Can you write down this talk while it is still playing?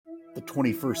the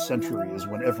 21st century is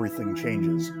when everything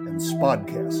changes, and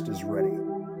Spodcast is ready.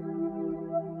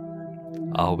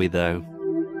 Are we though?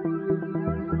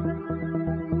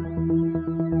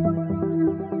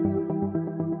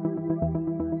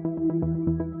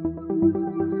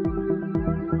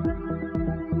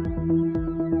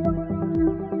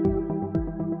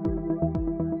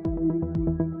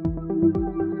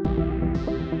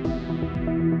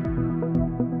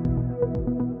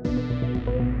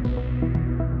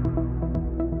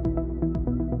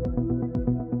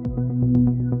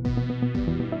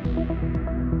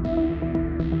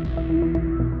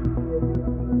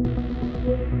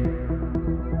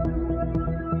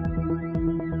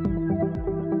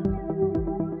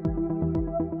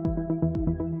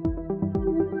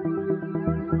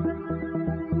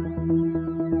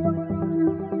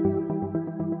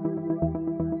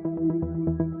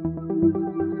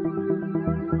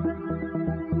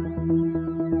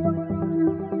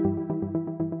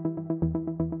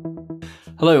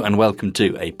 Hello and welcome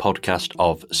to a podcast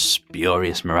of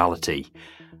spurious morality.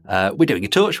 We're doing a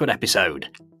Torchwood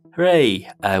episode. Hooray!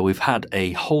 We've had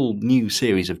a whole new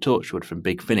series of Torchwood from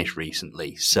Big Finish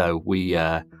recently, so we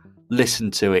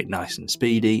listened to it nice and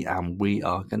speedy and we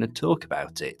are going to talk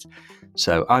about it.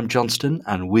 So I'm Johnstone,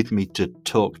 and with me to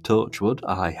talk Torchwood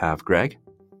I have Greg.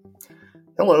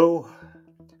 Hello.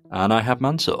 And I have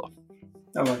Mansoor.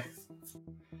 Hello.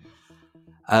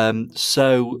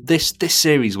 So this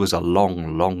series was a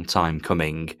long time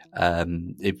coming.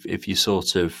 If you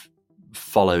sort of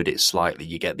followed it slightly,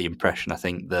 you get the impression, I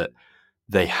think, that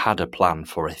they had a plan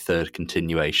for a third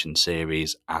continuation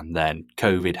series, and then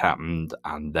COVID happened,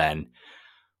 and then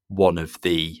one of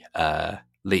the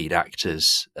lead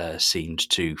actors seemed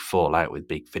to fall out with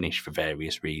Big Finish for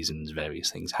various reasons.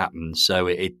 Various things happened, so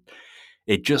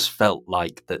it just felt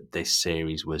like that this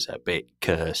series was a bit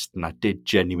cursed, and I did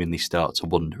genuinely start to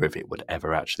wonder if it would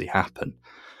ever actually happen.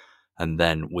 And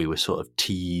then we were sort of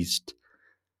teased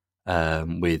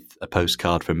with a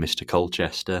postcard from Mr.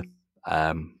 Colchester,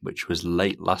 which was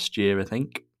late last year, I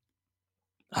think.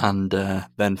 And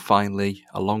then finally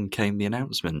along came the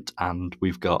announcement, and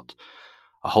we've got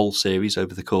a whole series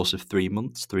over the course of 3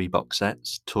 months, 3 box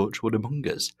sets, Torchwood Among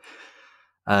Us.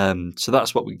 So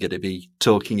that's what we're going to be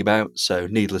talking about. So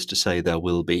needless to say, there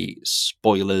will be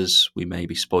spoilers. We may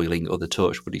be spoiling other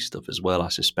Torchwoody stuff as well, I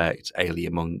suspect.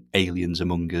 Aliens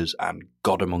Among Us and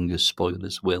God Among Us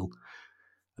spoilers will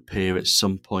appear at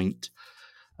some point.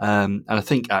 And I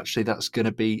think actually that's going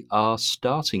to be our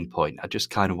starting point. I just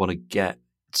kind of want to get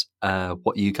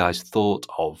what you guys thought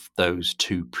of those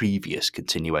 2 previous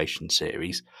continuation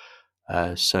series.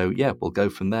 So yeah, we'll go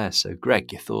from there. So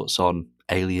Greg, your thoughts on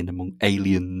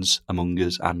Aliens Among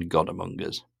Us and God Among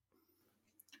Us?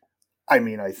 I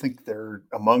mean, I think they're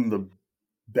among the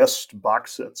best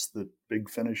box sets that Big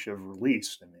Finish have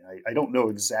released. I mean, I don't know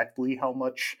exactly how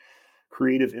much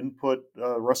creative input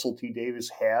Russell T. Davies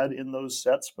had in those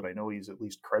sets, but I know he's at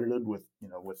least credited with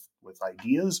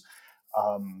ideas.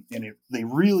 And they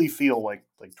really feel like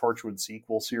Torchwood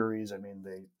sequel series. I mean,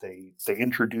 they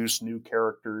introduce new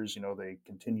characters. They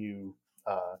continue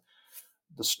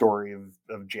the story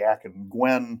of Jack and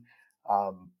Gwen.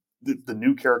 The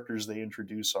new characters they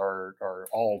introduce are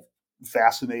all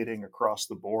fascinating across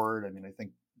the board. I mean, I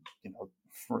think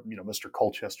Mr.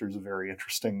 Colchester is a very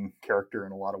interesting character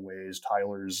in a lot of ways.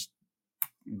 Tyler's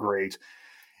great.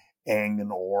 Ang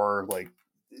and Orr,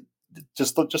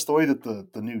 just the way that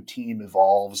the new team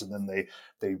evolves, and then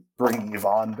they bring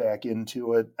Yvonne back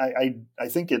into it. I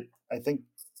think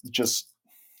just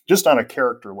on a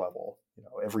character level,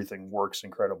 everything works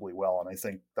incredibly well, and I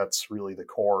think that's really the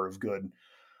core of good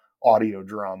audio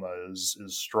drama is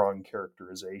strong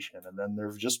characterization. And then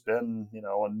there've just been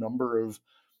a number of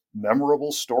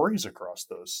memorable stories across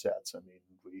those sets. I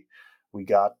mean, we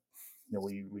got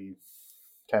we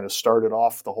kind of started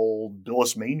off the whole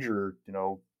Billis Manger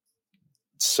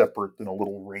separate in a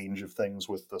little range of things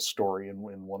with the story in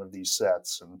one of these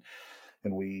sets,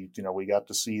 and we got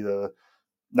to see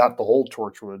not the whole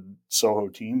Torchwood Soho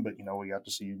team, but we got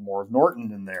to see more of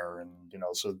Norton in there, and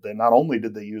so they not only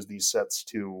did they use these sets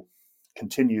to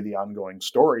continue the ongoing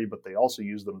story, but they also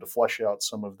used them to flesh out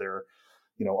some of their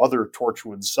other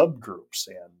Torchwood subgroups,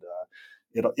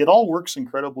 and it all works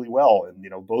incredibly well. And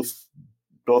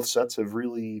both sets have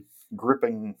really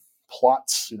gripping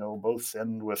plots. Both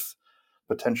end with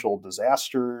potential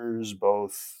disasters.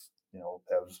 Both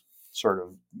have sort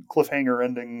of cliffhanger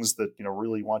endings that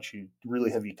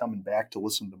really have you coming back to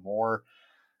listen to more.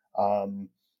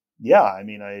 Yeah, I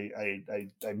mean,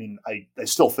 I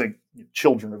still think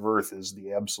Children of Earth is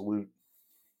the absolute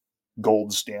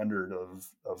gold standard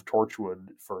of Torchwood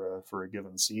for a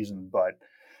given season, but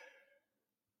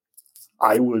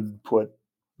I would put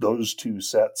those two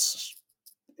sets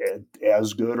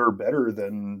as good or better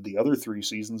than the other 3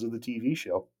 seasons of the TV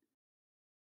show.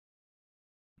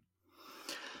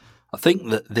 I think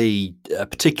that the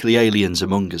particularly Aliens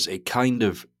Among Us, it kind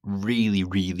of really,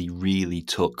 really, really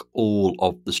took all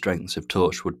of the strengths of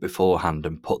Torchwood beforehand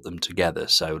and put them together.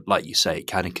 So, like you say, it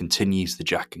kind of continues the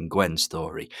Jack and Gwen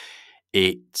story.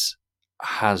 It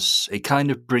kind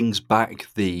of brings back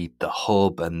the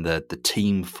hub and the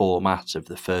team format of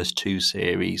the first 2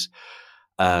 series,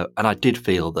 and I did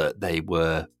feel that they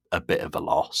were a bit of a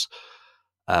loss.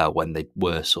 When they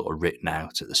were sort of written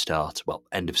out at the start, well,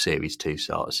 end of Series 2,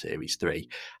 start of Series 3.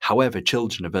 However,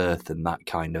 Children of Earth and that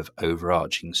kind of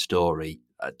overarching story,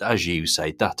 as you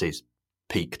say, that is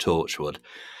peak Torchwood.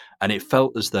 And it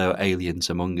felt as though Aliens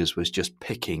Among Us was just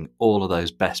picking all of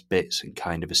those best bits and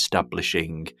kind of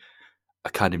establishing a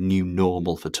kind of new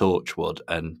normal for Torchwood.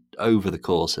 And over the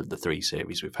course of the 3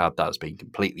 series we've had, that's been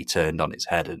completely turned on its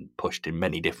head and pushed in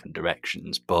many different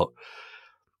directions. But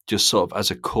just sort of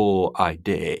as a core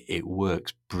idea, it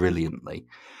works brilliantly.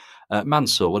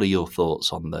 Mansoor, what are your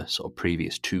thoughts on the sort of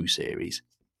previous 2 series?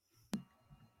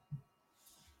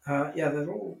 Yeah,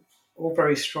 they're all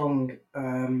very strong. I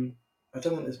don't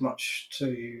think there's much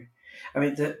to. I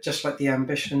mean, just like the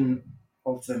ambition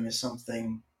of them is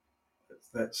something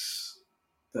that's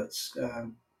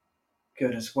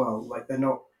good as well. Like they're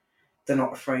not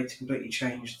afraid to completely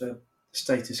change the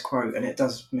status quo, and it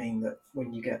does mean that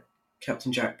when you get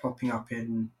Captain Jack popping up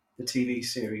in the TV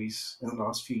series in the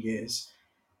last few years,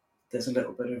 there's a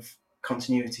little bit of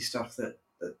continuity stuff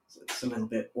that's a little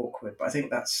bit awkward. But I think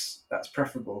that's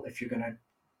preferable if you're going to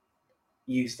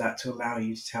use that to allow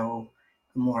you to tell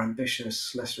a more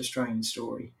ambitious, less restrained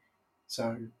story.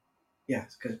 So yeah,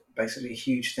 because basically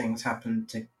huge things happened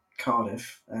to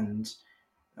Cardiff and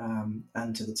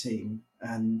to the team,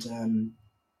 and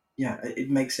yeah,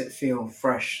 it makes it feel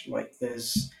fresh, like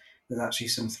there's actually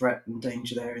some threat and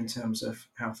danger there in terms of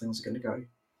how things are going to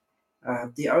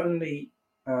go. The only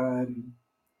or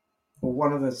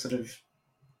one of the sort of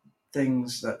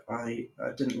things that I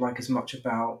didn't like as much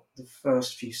about the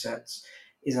first few sets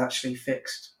is actually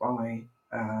fixed by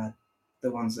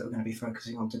the ones that we're going to be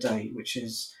focusing on today, which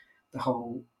is the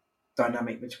whole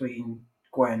dynamic between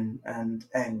Gwen and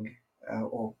Eng,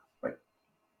 or like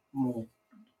more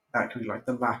accurately, like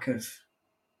the lack of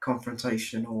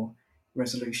confrontation or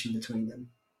resolution between them.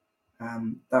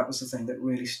 That was the thing that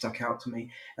really stuck out to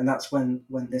me, and that's when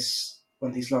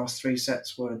these last 3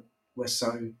 sets were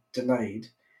so delayed.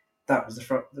 That was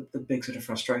the big sort of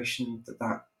frustration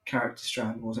that character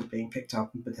strand wasn't being picked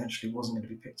up and potentially wasn't going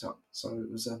to be picked up. So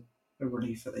it was a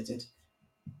relief that they did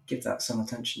give that some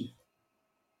attention.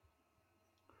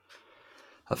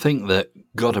 I think that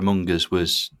God Among Us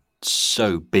was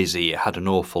so busy, it had an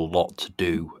awful lot to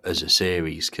do as a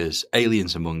series, because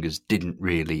Aliens Among Us didn't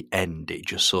really end. It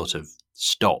just sort of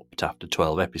stopped after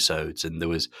 12 episodes, and there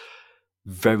was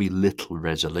very little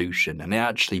resolution, and it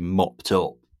actually mopped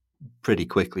up pretty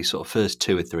quickly. Sort of first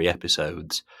 2 or 3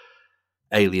 episodes,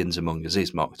 Aliens Among Us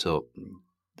is mopped up,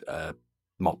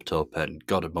 and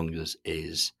God Among Us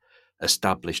is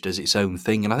established as its own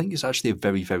thing. And I think it's actually a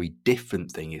very, very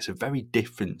different thing. It's a very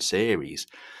different series,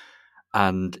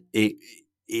 and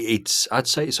it's I'd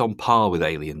say it's on par with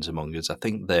Aliens Among Us. I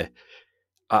think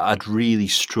I'd really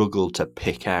struggle to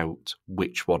pick out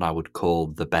which one I would call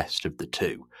the best of the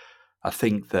 2. I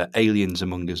think that Aliens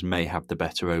Among Us may have the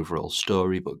better overall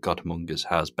story, but God Among Us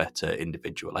has better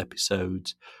individual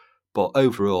episodes. But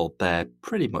overall, they're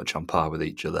pretty much on par with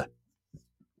each other.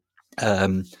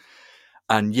 And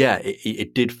yeah,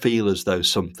 it did feel as though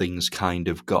some things kind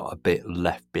of got a bit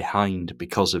left behind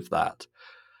because of that.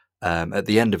 At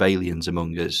the end of Aliens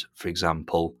Among Us, for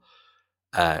example,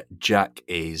 Jack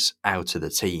is out of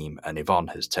the team and Yvonne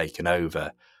has taken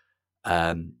over.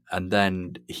 And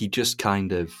then he just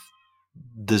kind of,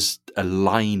 there's a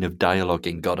line of dialogue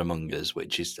in God Among Us,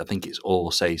 which is, I think it's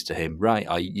all says to him, right,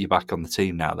 you're back on the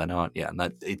team now then, aren't you?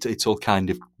 And it's all kind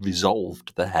of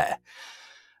resolved there.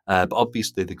 But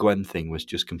obviously the Gwen thing was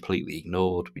just completely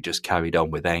ignored. We just carried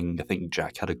on with Eng. I think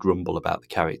Jack had a grumble about the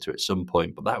character at some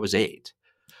point, but that was it.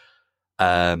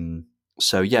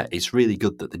 So yeah, it's really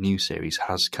good that the new series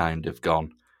has kind of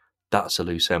gone, that's a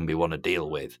loose end we want to deal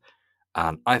with.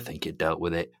 And I think it dealt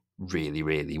with it really,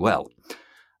 really well.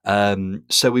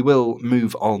 So we will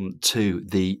move on to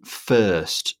the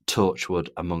first Torchwood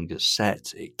Among Us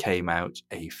set. It came out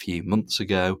a few months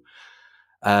ago.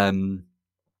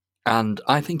 And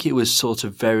I think it was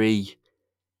very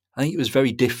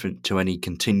different to any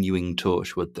continuing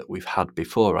Torchwood that we've had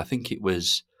before. I think it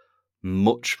was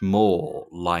much more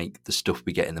like the stuff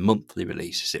we get in the monthly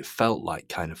releases. It felt like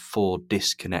kind of 4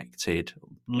 disconnected,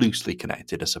 loosely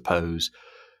connected, I suppose,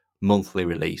 monthly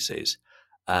releases.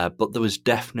 But there was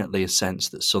definitely a sense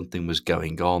that something was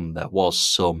going on. There was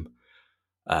some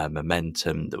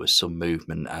momentum, there was some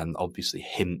movement, and obviously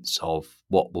hints of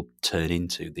what would turn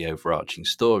into the overarching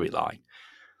storyline.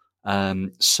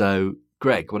 So,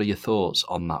 Greg, what are your thoughts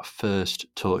on that first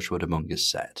Torchwood Among Us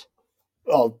set?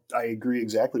 Well, I agree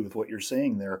exactly with what you're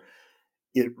saying there.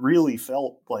 It really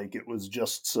felt like it was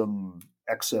just some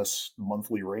excess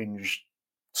monthly range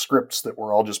scripts that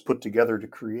were all just put together to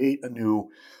create a new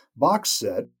box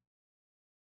set.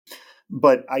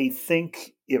 But I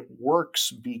think it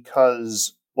works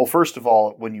because, well, first of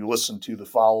all, when you listen to the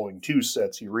following 2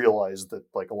 sets, you realize that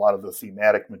like a lot of the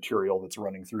thematic material that's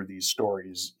running through these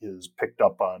stories is picked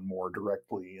up on more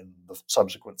directly in the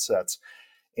subsequent sets.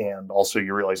 And also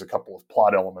you realize a couple of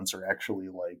plot elements are actually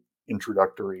like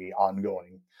introductory,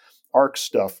 ongoing arc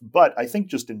stuff. But I think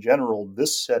just in general,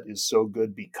 this set is so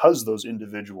good because those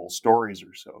individual stories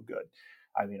are so good.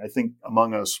 I mean, I think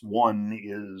Among Us 1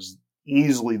 is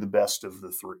easily the best of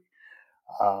the 3.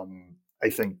 I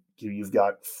think you've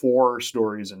got 4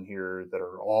 stories in here that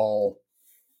are all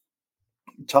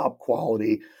top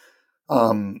quality.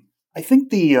 I think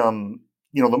the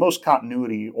most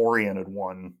continuity oriented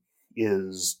one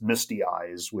is Misty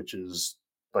Eyes, which is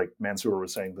like Mansoor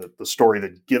was saying, the story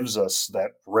that gives us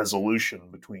that resolution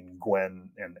between Gwen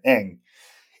and Aang,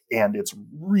 and it's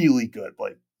really good.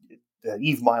 Like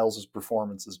Eve Miles'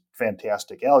 performance is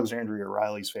fantastic. Alexandria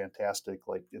Riley's fantastic.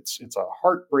 Like it's a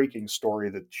heartbreaking story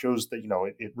that shows that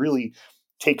it really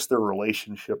takes their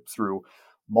relationship through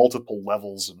multiple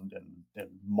levels and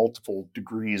multiple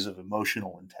degrees of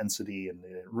emotional intensity, and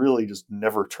it really just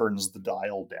never turns the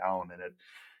dial down, and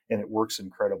it works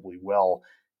incredibly well.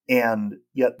 And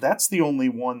yet that's the only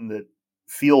one that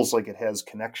feels like it has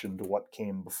connection to what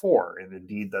came before. And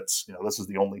indeed, that's this is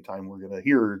the only time we're going to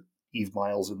hear Eve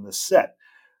Miles in this set,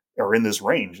 or in this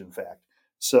range, in fact.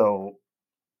 So,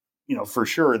 for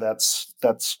sure, that's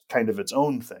kind of its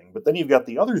own thing. But then you've got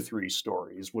the other 3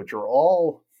 stories, which are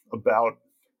all about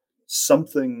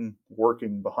something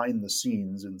working behind the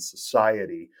scenes in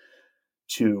society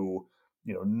to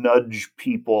nudge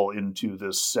people into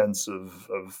this sense of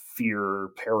fear,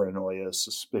 paranoia,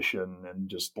 suspicion, and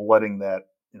just letting that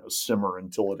simmer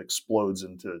until it explodes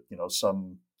into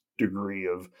some degree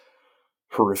of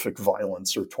horrific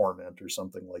violence or torment or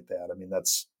something like that. I mean,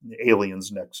 that's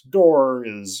Aliens Next Door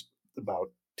is about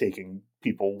taking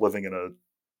people living in a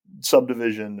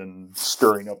subdivision and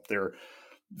stirring up their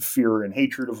fear and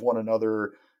hatred of one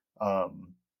another.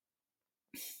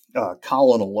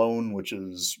 Colin Alone, which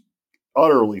is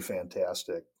utterly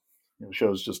fantastic,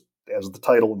 shows just, as the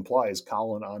title implies,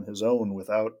 Colin on his own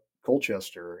without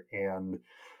Colchester, and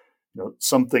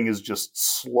something is just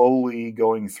slowly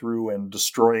going through and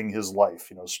destroying his life,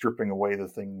 stripping away the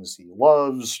things he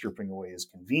loves, stripping away his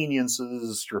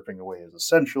conveniences, stripping away his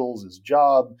essentials, his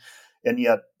job. And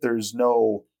yet there's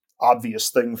no obvious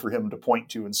thing for him to point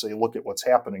to and say, look at what's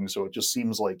happening. So it just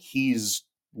seems like he's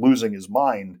losing his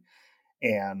mind.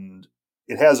 And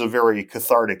it has a very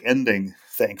cathartic ending,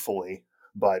 thankfully,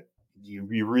 but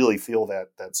you really feel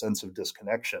that sense of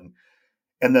disconnection.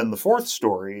 And then the 4th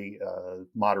story,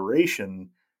 Moderation,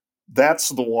 that's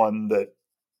the one that,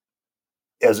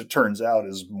 as it turns out,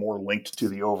 is more linked to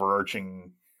the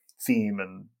overarching theme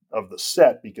and of the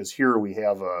set, because here we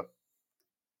have a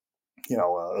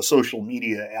social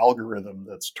media algorithm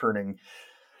that's turning,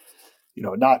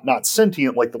 not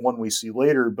sentient like the one we see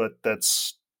later, but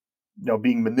that's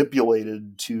being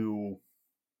manipulated to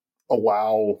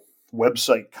allow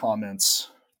website comments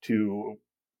to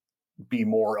be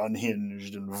more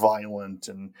unhinged and violent.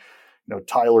 And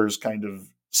Tyler's kind of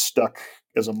stuck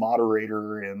as a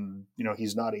moderator, and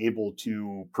he's not able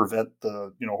to prevent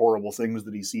the horrible things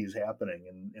that he sees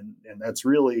happening. And that's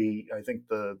really, I think,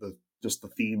 the just the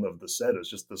theme of the set is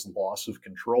just this loss of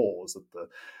control, is that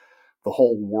the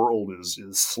whole world is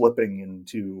slipping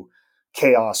into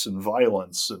chaos and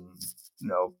violence. And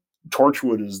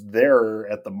Torchwood is there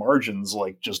at the margins,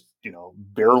 like just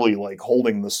barely like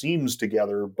holding the seams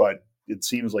together, but it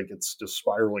seems like it's just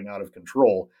spiraling out of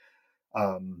control.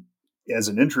 As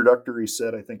an introductory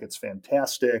set, I think it's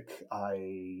fantastic.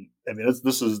 I mean,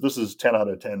 this is 10 out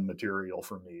of 10 material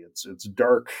for me. It's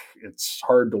dark, it's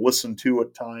hard to listen to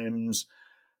at times,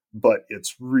 but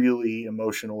it's really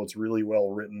emotional. It's really well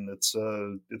written. It's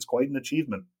quite an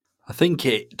achievement. I think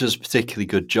it does a particularly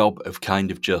good job of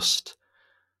kind of just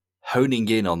honing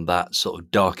in on that sort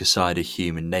of darker side of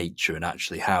human nature and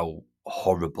actually how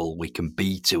horrible we can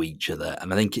be to each other.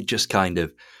 And I think it just kind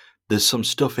of there's some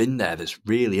stuff in there that's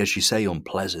really, as you say,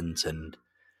 unpleasant and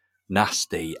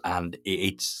nasty, and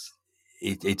it's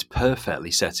perfectly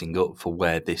setting up for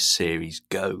where this series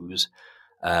goes.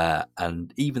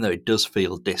 And even though it does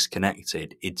feel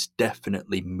disconnected, it's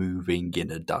definitely moving in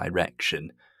a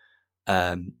direction.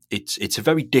 It's a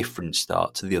very different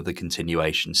start to the other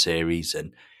continuation series,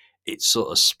 and it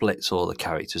sort of splits all the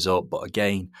characters up. But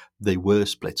again, they were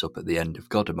split up at the end of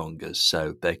God Among Us,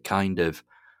 so they're kind of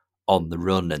on the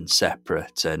run and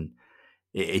separate. And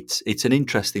it's an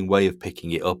interesting way of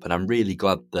picking it up, and I'm really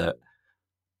glad that,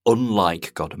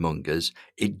 unlike God Among Us,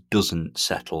 it doesn't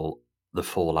settle the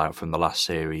fallout from the last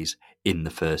series in the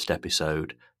first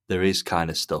episode. There is kind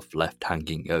of stuff left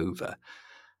hanging over,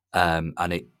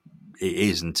 and it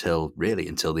is until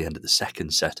the end of the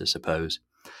second set, I suppose.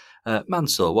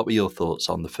 Mansoor, what were your thoughts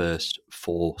on the first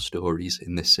 4 stories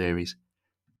in this series?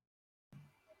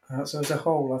 So as a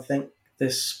whole, I think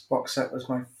this box set was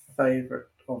my favourite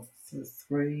of the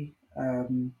 3.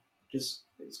 Just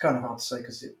it's kind of hard to say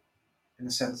because in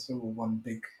a sense, they're all one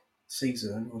big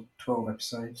season or 12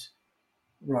 episodes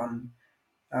run.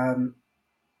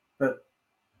 But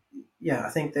yeah,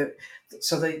 I think that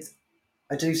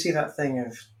I do see that thing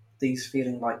of these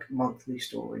feeling like monthly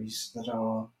stories that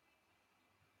are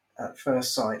at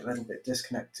first sight a little bit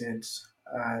disconnected.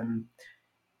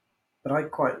 But I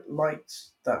quite liked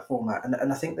that format,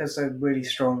 and I think there's a really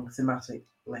strong thematic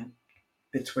link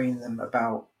between them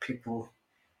about people,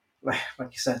 like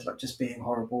you said, like just being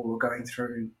horrible or going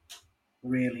through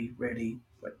really, really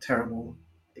like terrible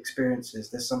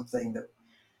experiences. There's something that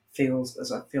feels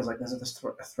like there's a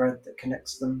thread that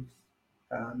connects them,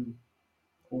 um,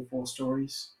 all 4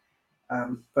 stories.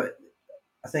 But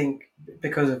I think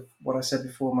because of what I said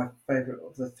before, my favourite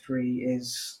of the 3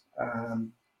 is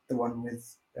the one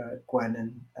with Gwen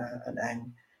and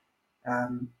Aang.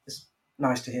 It's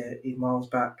nice to hear Eve Miles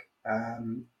back,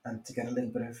 and to get a little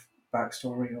bit of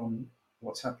backstory on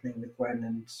what's happening with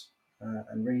Gwen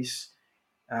and Reese.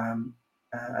 And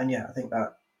yeah, I think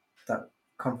that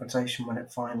confrontation when it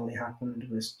finally happened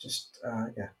was just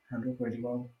handled really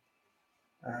well.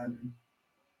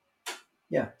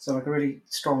 So like a really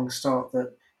strong start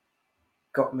that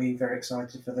got me very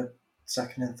excited for the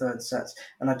second and third sets,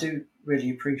 and I do really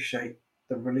appreciate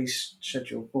the release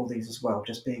schedule for these as well,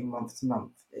 just being month to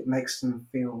month. It makes them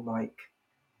feel like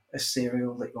a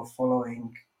serial that you're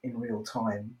following in real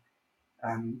time.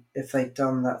 If they'd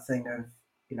done that thing of,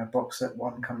 box set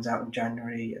 1 comes out in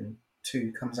January and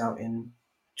 2 comes out in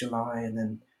July, and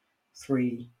then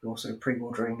 3 you're sort of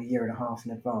pre-ordering a year and a half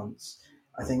in advance,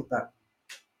 I think that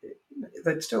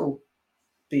they'd still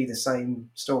be the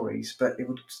same stories, but it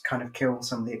would kind of kill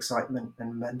some of the excitement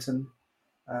and momentum.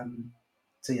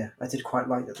 So yeah, I did quite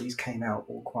like that these came out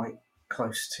all quite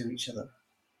close to each other.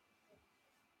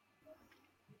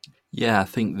 Yeah, I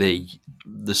think the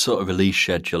sort of release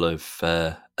schedule of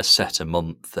a set a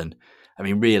month, and I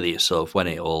mean, really, it's sort of when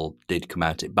it all did come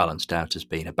out, it balanced out as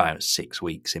being about 6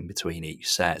 weeks in between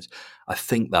each set. I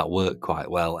think that worked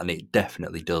quite well, and it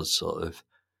definitely does sort of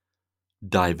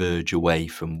diverge away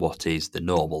from what is the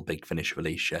normal Big Finish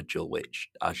release schedule, which,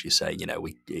 as you say,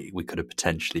 we could have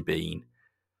potentially been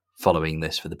following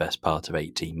this for the best part of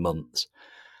 18 months.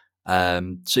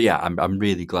 So yeah, I'm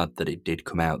really glad that it did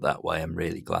come out that way. I'm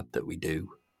really glad that we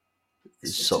do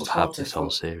It's sort of just have hard this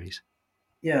whole series.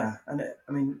 Yeah, and I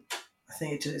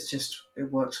think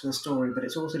it works for the story, but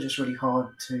it's also just really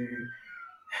hard to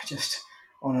just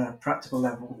on a practical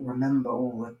level remember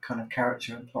all the kind of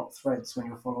character and plot threads when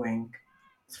you're following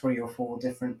 3 or 4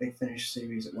 different Big Finish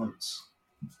series at once.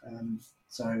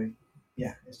 So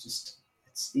yeah, it's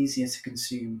easier to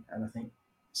consume, and I think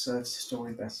serves the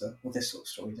story better. Well, this sort of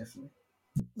story definitely.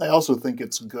 I also think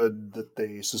it's good that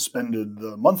they suspended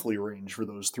the monthly range for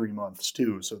those 3 months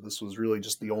too. So this was really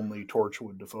just the only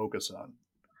Torchwood to focus on.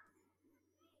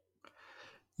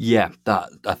 Yeah, that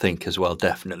I think as well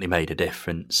definitely made a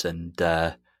difference, and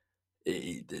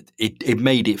it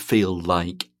made it feel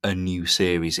like a new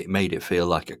series. It made it feel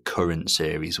like a current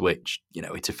series, which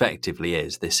it effectively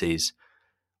is. This is,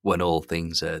 when all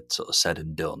things are sort of said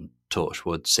and done,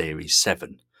 Torchwood Series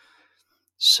 7.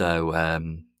 So I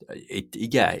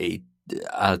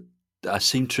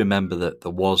seem to remember that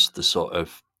there was the sort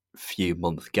of few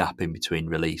month gap in between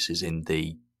releases in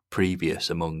the previous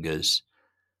Among Us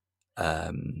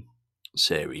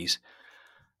series.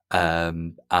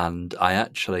 And I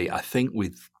think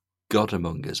with God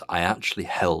Among Us, I actually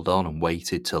held on and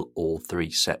waited till all 3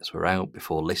 sets were out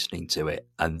before listening to it,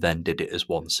 and then did it as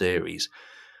one series,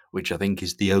 which I think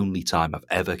is the only time I've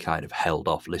ever kind of held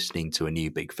off listening to a new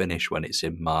Big Finish when it's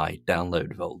in my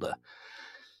download folder.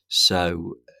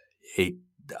 So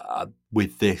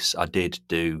with this, I did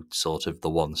do sort of the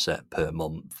one set per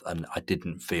month, and I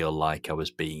didn't feel like I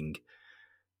was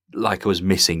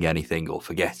missing anything or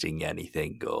forgetting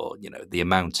anything, or the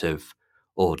amount of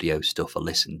audio stuff I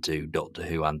listened to, Doctor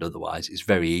Who and otherwise. It's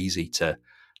very easy to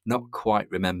not quite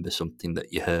remember something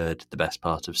that you heard the best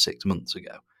part of 6 months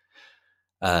ago.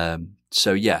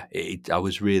 So yeah, I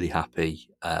was really happy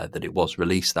that it was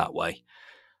released that way.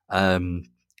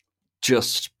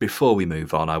 Just before we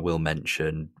move on, I will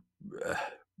mention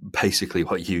basically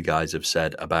what you guys have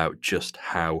said about just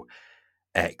how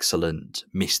excellent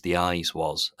Miss the Eyes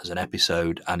was as an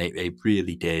episode, and it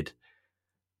really did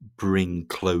bring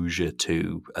closure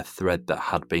to a thread that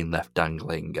had been left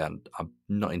dangling, and I'm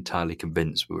not entirely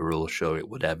convinced we were all sure it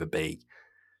would ever be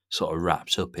sort of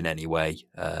wrapped up in any way.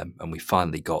 And we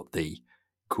finally got the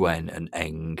Gwen and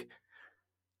Eng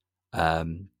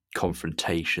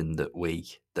confrontation that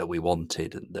we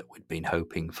wanted and that we'd been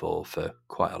hoping for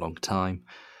quite a long time.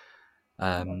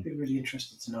 I'd be really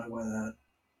interested to know whether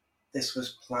this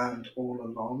was planned all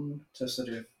along to sort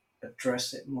of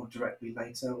address it more directly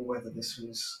later, or whether this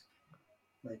was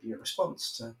maybe a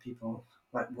response to people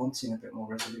like wanting a bit more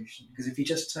resolution. Because if you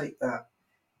just take that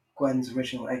Gwen's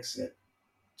original exit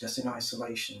just in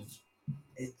isolation,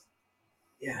 it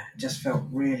just felt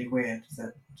really weird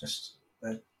that just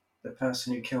the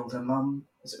person who killed her mum,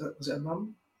 was it her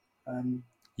mum?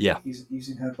 Yeah.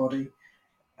 Using her body.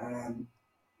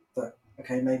 That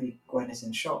okay, maybe Gwen is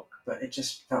in shock, but it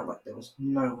just felt like there was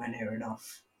nowhere near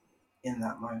enough in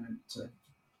that moment to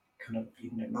kind of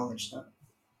even acknowledge that.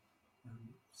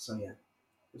 So yeah,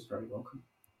 it was very welcome.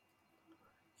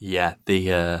 Yeah,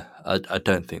 I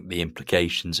don't think the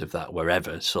implications of that were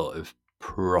ever sort of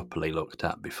properly looked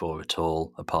at before at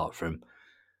all, apart from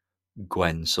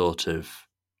Gwen sort of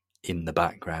in the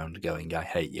background going, I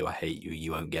hate you,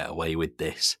 you won't get away with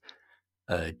this,"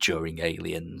 during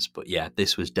Aliens. But yeah,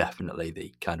 this was definitely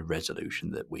the kind of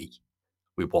resolution that we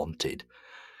wanted.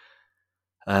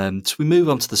 So we move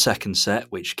on to the second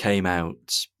set, which came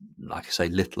out, like I say,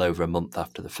 little over a month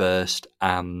after the first,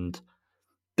 and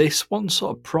this one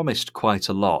sort of promised quite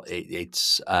a lot.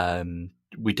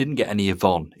 We didn't get any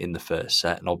Yvonne in the first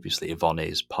set, and obviously Yvonne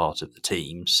is part of the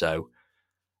team, so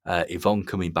Yvonne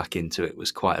coming back into it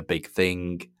was quite a big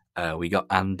thing. We got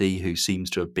Andy, who seems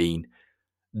to have been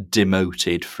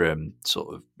demoted from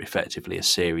sort of effectively a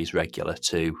series regular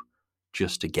to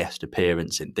just a guest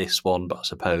appearance in this one, but I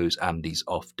suppose Andy's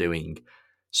off doing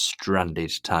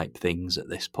stranded type things at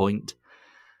this point.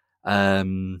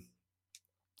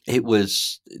 It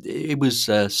was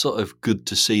sort of good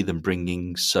to see them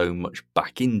bringing so much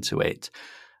back into it.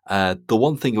 The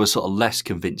one thing I was sort of less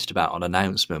convinced about on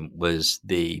announcement was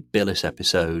the Billis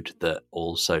episode that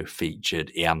also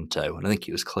featured Ianto, and I think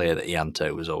it was clear that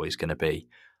Ianto was always going to be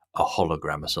a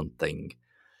hologram or something.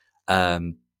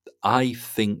 I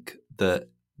think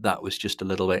that was just a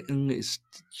little bit, it's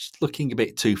just looking a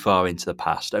bit too far into the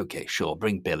past. Okay, sure,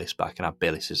 bring Billis back and have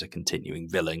Billis as a continuing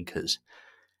villain, because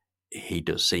he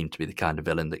does seem to be the kind of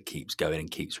villain that keeps going and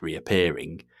keeps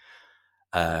reappearing.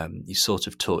 He's sort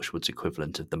of Torchwood's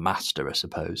equivalent of the Master, I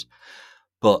suppose.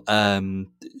 But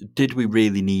did we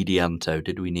really need Ianto?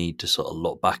 Did we need to sort of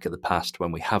look back at the past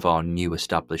when we have our new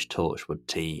established Torchwood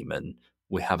team and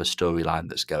we have a storyline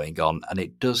that's going on? And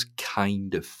it does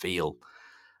kind of feel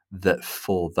that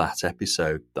for that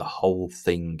episode, the whole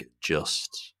thing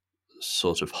just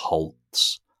sort of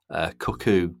halts.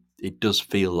 Cuckoo, it does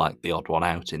feel like the odd one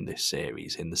out in this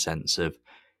series, in the sense of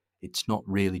it's not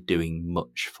really doing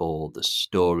much for the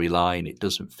storyline. It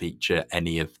doesn't feature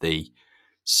any of the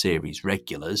series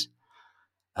regulars.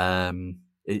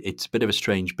 It's a bit of a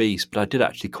strange beast, but I did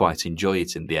actually quite enjoy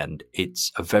it in the end.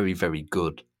 It's a very, very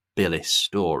good Billis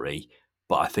story,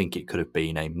 but I think it could have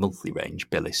been a monthly range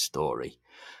Billis story.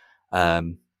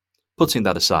 Putting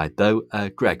that aside, though,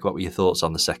 Greg, what were your thoughts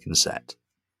on the second set?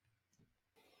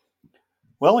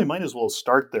 Well, we might as well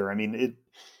start there. I mean,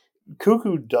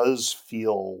 Cuckoo does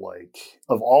feel like,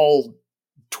 of all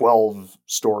 12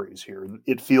 stories here,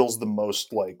 it feels the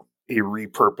most like a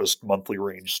repurposed monthly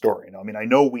range story. Now, I mean, I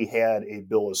know we had a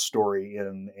Billis story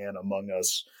in an Among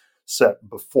Us set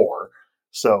before,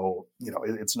 so,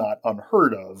 it's not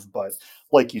unheard of, but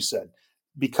like you said,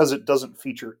 because it doesn't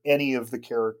feature any of the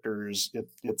characters,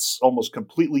 it's almost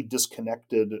completely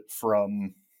disconnected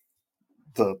from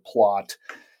the plot.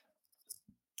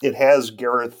 It has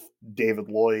Gareth David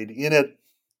Lloyd in it.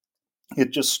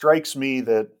 It just strikes me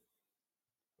that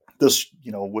this,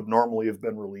 would normally have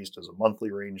been released as a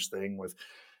monthly range thing with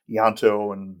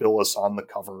Ianto and Billis on the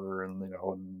cover, and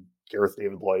and Gareth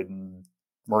David Lloyd and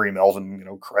Murray Melvin,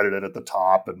 credited at the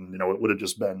top, and it would have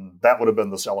just been that would have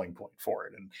been the selling point for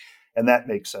it, and that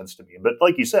makes sense to me. But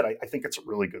like you said, I think it's a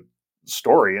really good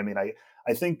story. I mean,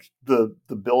 I think the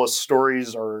Billis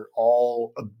stories are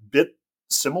all a bit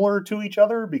similar to each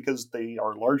other because they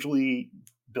are largely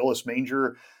Billis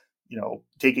Manger,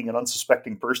 taking an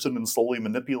unsuspecting person and slowly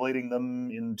manipulating them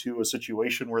into a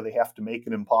situation where they have to make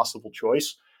an impossible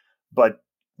choice. But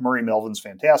Murray Melvin's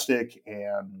fantastic,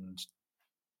 and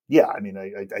yeah, I mean,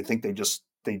 I think they just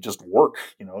work,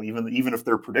 even if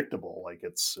they're predictable. Like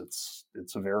it's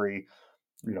a very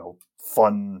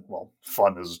fun. Well,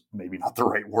 fun is maybe not the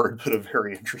right word, but a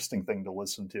very interesting thing to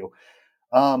listen to.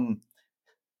 Um,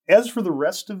 as for the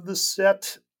rest of the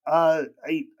set, I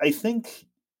think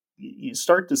you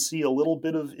start to see a little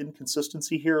bit of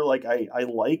inconsistency here. Like I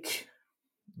like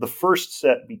the first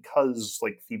set because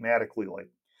like thematically, like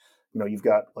you've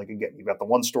got you've got the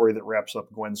one story that wraps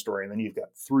up Gwen's story, and then you've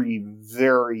got three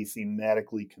very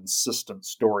thematically consistent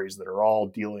stories that are all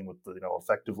dealing with the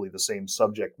effectively the same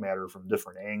subject matter from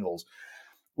different angles.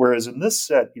 Whereas in this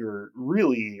set, you're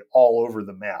really all over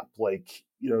the map. Like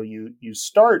you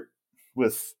start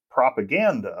with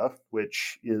propaganda,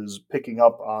 which is picking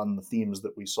up on the themes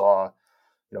that we saw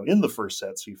in the first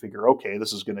set. So you figure, okay,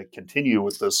 this is going to continue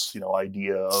with this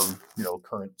idea of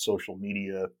current social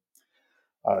media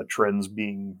trends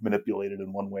being manipulated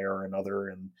in one way or another,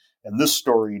 and this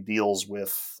story deals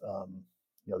with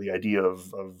the idea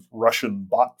of Russian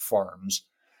bot farms,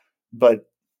 but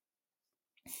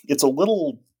it's a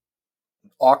little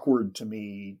awkward to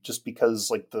me just because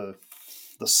like the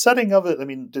setting of it. I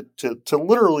mean, to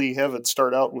literally have it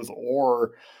start out with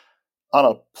Orr on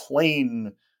a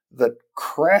plane that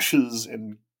crashes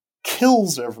and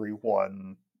kills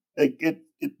everyone. It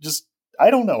just,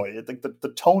 I don't know. I think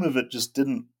the tone of it just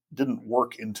didn't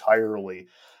work entirely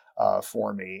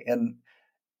for me. And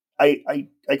I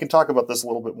can talk about this a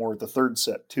little bit more with the third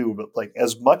set too. But like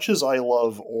as much as I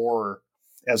love Orr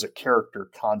as a character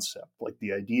concept, like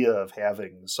the idea of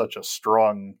having such a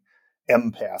strong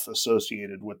empath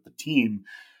associated with the team,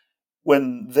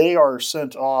 when they are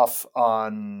sent off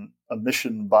on a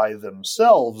mission by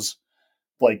themselves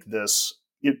like this,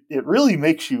 it really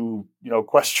makes you,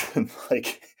 question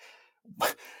like,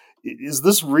 is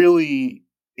this really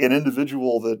an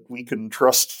individual that we can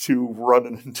trust to run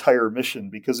an entire mission?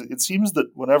 Because it seems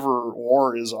that whenever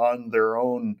Orr is on their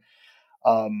own,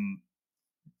 um,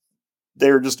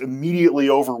 they're just immediately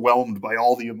overwhelmed by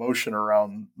all the emotion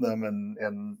around them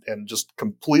and just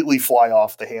completely fly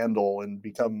off the handle and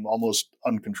become almost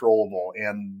uncontrollable.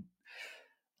 And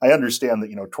I understand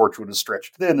that Torchwood is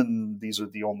stretched thin and these are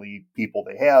the only people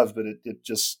they have, but it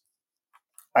just,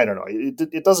 I don't know,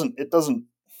 it doesn't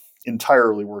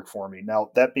entirely work for me. Now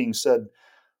that being said,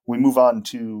 we move on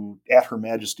to At Her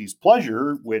Majesty's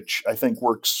Pleasure, which I think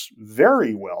works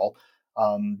very well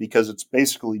because it's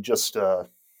basically just a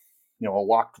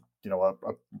locked a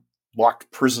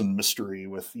locked prison mystery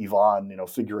with Yvonne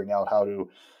figuring out how to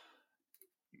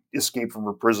escape from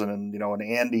her prison, and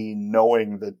Andy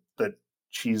knowing that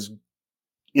she's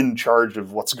in charge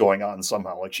of what's going on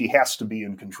somehow. Like she has to be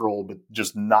in control, but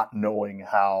just not knowing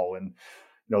how. And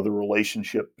the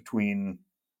relationship between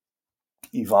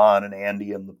Yvonne and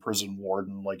Andy and the prison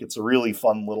warden, like it's a really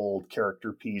fun little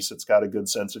character piece. It's got a good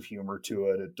sense of humor to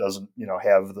it. It doesn't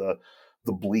have the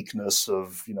bleakness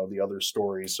of the other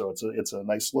stories. So it's a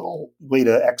nice little way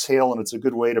to exhale, and it's a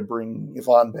good way to bring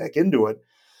Yvonne back into it.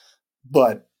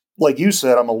 But like you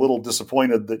said, I'm a little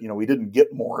disappointed that we didn't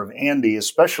get more of Andy,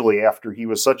 especially after he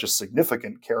was such a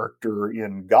significant character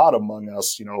in God Among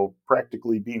Us.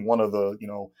 Practically being one of the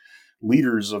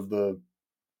leaders of the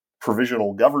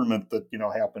provisional government that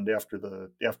happened after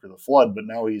the flood. But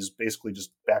now he's basically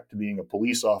just back to being a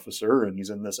police officer, and he's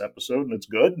in this episode, and it's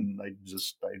good. And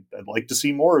I'd like to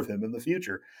see more of him in the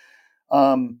future.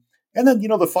 And then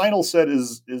the final set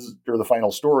is or the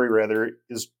final story rather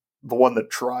is the one that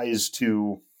tries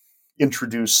to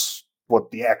introduce what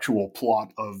the actual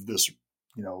plot of this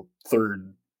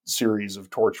third series of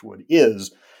Torchwood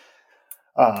is,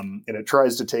 and it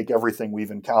tries to take everything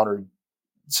we've encountered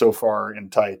so far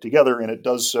and tie it together, and it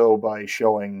does so by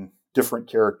showing different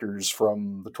characters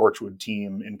from the Torchwood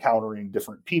team encountering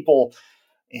different people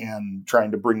and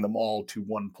trying to bring them all to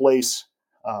one place,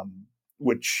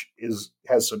 which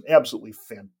has some absolutely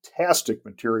fantastic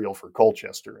material for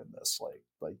Colchester in this.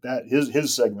 Like that,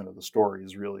 his segment of the story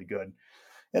is really good,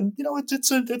 and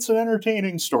it's an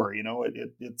entertaining story.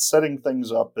 It's setting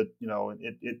things up, but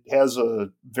it has a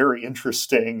very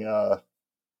interesting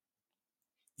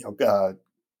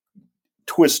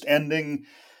twist ending,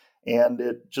 and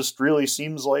it just really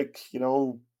seems like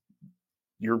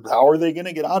how are they going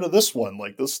to get out of this one?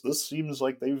 Like this seems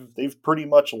like they've pretty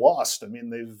much lost. I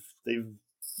mean,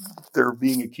 they're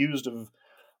being accused of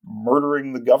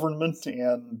murdering the government,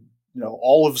 and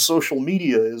all of social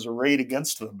media is arrayed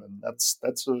against them, and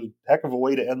that's a heck of a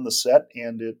way to end the set.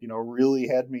 And it really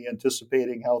had me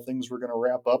anticipating how things were going to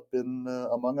wrap up in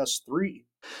Among Us 3.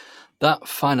 That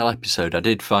final episode, I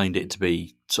did find it to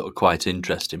be sort of quite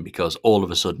interesting because all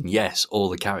of a sudden, yes, all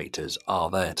the characters are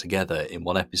there together in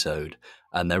one episode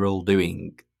and they're all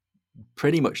doing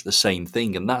pretty much the same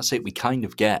thing. And that's it. We kind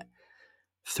of get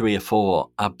 3 or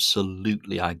 4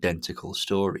 absolutely identical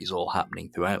stories all happening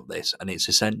throughout this. And it's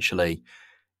essentially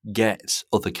get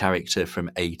other character from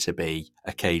A to B.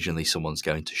 Occasionally someone's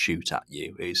going to shoot at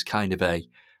you. It's kind of a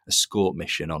escort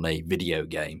mission on a video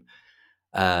game.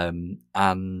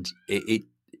 And it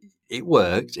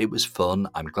worked. It was fun.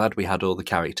 I'm glad we had all the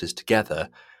characters together,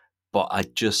 but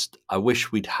I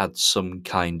wish we'd had some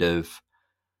kind of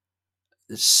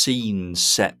scene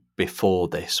set before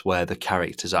this where the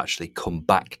characters actually come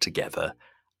back together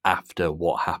after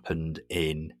what happened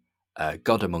in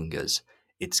God Among Us.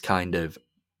 It's kind of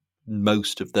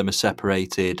most of them are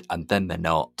separated and then they're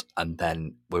not, and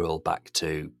then we're all back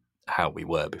to how we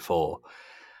were before.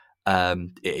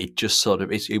 It just sort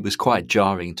of it was quite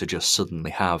jarring to just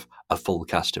suddenly have a full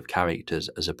cast of characters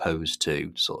as opposed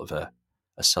to sort of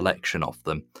a selection of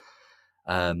them.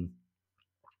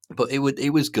 But it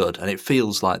was good, and it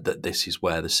feels like that this is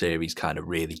where the series kind of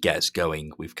really gets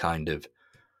going. We've kind of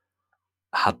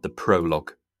had the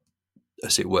prologue,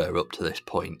 as it were, up to this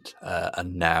point,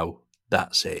 and now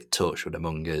that's it. Torchwood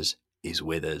Among Us is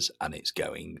with us, and it's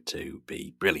going to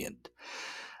be brilliant.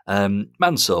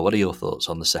 Mansoor, what are your thoughts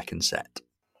on the second set?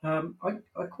 I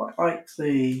quite like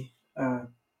the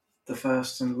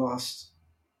first and last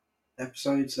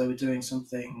episodes. They were doing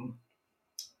something,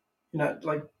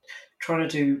 like trying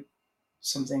to do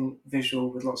something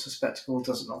visual with lots of spectacle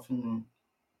doesn't often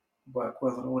work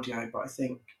well on audio, but I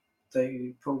think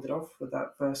they pulled it off with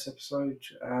that first episode.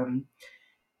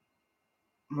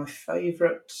 My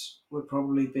favourite would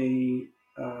probably be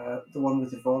the one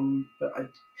with Yvonne, but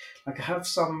I have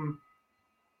some.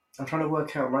 I'm trying to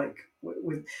work out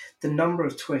with the number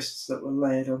of twists that were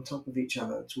layered on top of each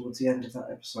other towards the end of that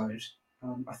episode.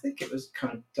 I think it was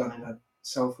kind of done in a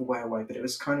self-aware way, but it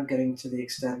was kind of getting to the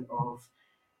extent of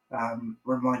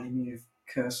reminding me of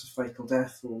Curse of Fatal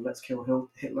Death or Let's Kill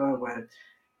Hitler, where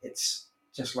it's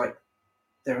just like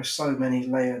there are so many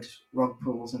layered rug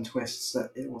pulls and twists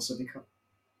that it also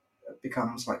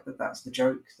becomes like that's the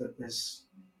joke, that there's,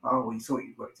 oh, we thought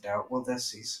you worked it out, well,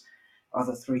 there's these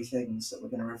other 3 things that we're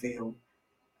going to reveal.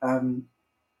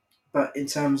 But in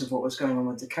terms of what was going on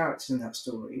with the characters in that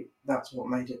story, that's what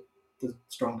made it the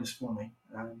strongest for me.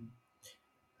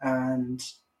 And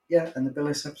the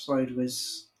Billis episode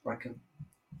was like a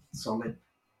solid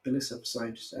Billis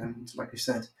episode, and like I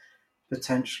said,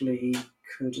 potentially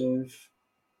could have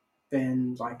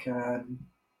been like a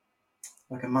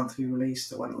monthly release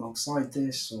that went alongside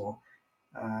this, or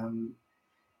and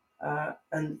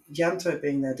Yanto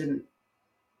being there didn't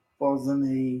bother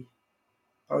me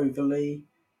overly,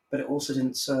 but it also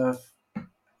didn't serve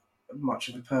much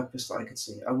of a purpose that I could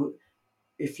see. I would,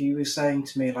 if you were saying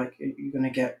to me like you're going to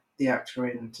get the actor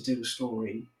in to do the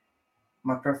story,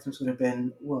 my preference would have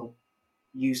been, well,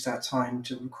 use that time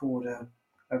to record a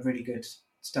really good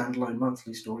standalone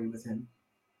monthly story with him,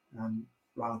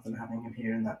 rather than having him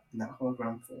here in that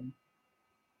hologram form.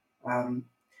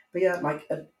 But yeah, like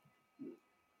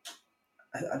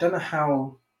I don't know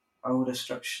how I would have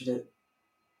structured it,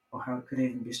 or how it could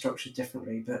even be structured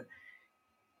differently, but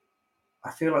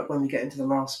I feel like when we get into the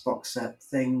last box set,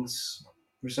 things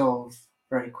resolve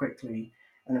very quickly,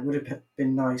 and it would have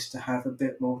been nice to have a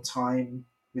bit more time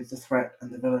with the threat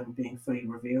and the villain being fully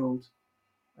revealed.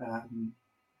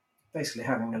 Basically,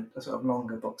 having a sort of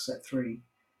longer box set 3.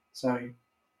 So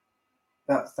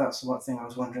that's one thing I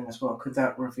was wondering as well. Could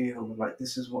that reveal, like,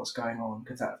 this is what's going on?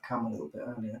 Could that have come a little bit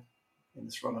earlier in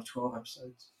this run of 12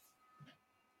 episodes?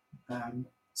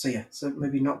 So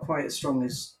maybe not quite as strong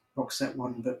as box set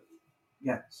 1, but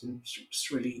yeah, some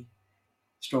really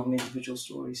strong individual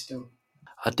stories still.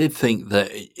 I did think that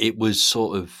it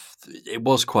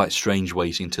was quite strange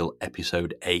waiting till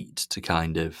episode 8 to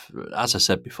kind of, as I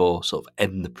said before, sort of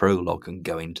end the prologue and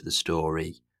go into the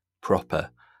story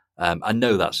proper. I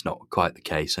know that's not quite the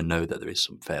case. I know that there is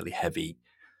some fairly heavy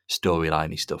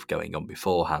storyliney stuff going on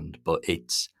beforehand, but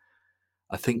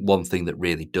I think one thing that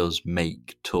really does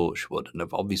make Torchwood, and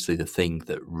obviously the thing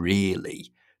that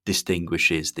really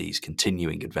distinguishes these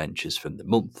continuing adventures from the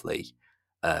monthly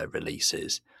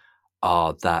releases,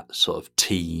 are that sort of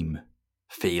team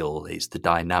feel, it's the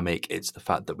dynamic, it's the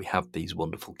fact that we have these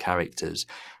wonderful characters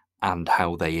and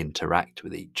how they interact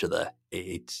with each other.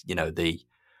 It's,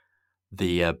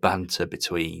 the banter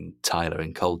between Tyler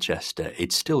and Colchester,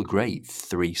 it's still great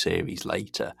 3 series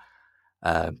later.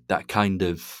 That kind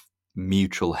of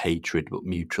mutual hatred but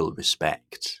mutual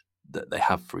respect that they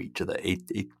have for each other,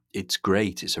 it's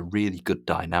great. It's a really good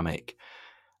dynamic.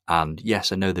 And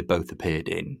yes, I know they both appeared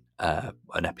in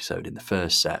an episode in the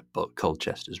first set, but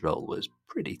Colchester's role was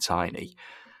pretty tiny.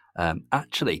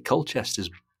 Actually, Colchester's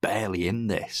barely in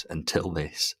this until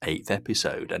this 8th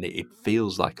episode, and it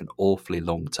feels like an awfully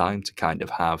long time to kind of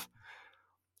have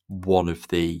one of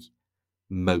the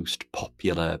most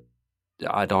popular,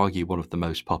 I'd argue one of the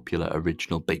most popular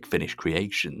original Big Finish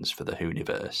creations for the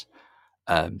Hooniverse,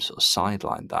 sort of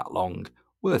sidelined that long.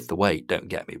 Worth the wait, don't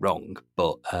get me wrong,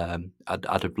 but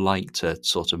I'd have liked a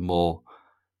sort of more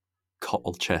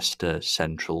Colchester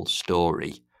central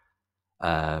story.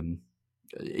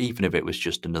 Even if it was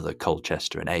just another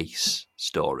Colchester and Ace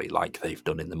story like they've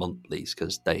done in the monthlies,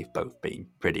 because they've both been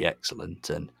pretty excellent,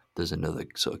 and there's another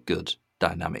sort of good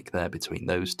dynamic there between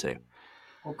those two.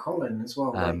 Or Colin as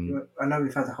well. Like, I know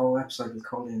we've had a whole episode with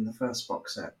Colin in the first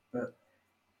box set, but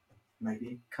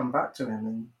maybe come back to him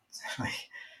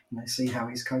and see how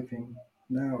he's coping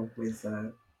now with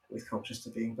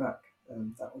Colchester being back.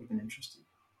 That would have been interesting.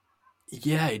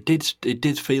 Yeah, it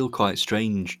did feel quite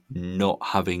strange not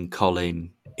having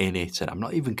Colin in it, and I'm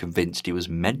not even convinced he was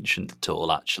mentioned at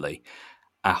all, actually,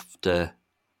 after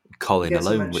Colin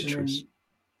alone, which was...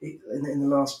 In the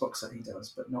last box set he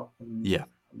does, but not in, Yeah.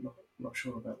 I'm not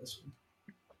sure about this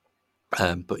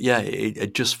one. But yeah,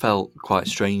 it just felt quite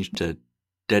strange to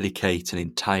dedicate an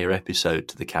entire episode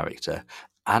to the character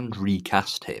and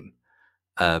recast him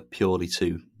purely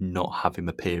to not have him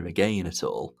appear again at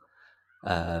all.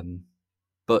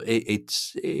 But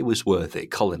it was worth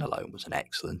it. Colin alone was an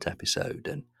excellent episode,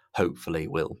 and hopefully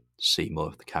we'll see more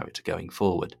of the character going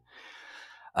forward.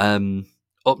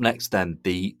 Up next, then,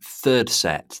 the third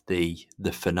set, the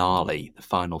finale, the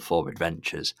final 4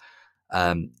 adventures.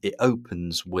 It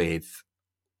opens with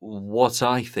what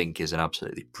I think is an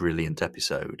absolutely brilliant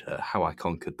episode, How I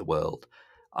Conquered the World.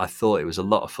 I thought it was a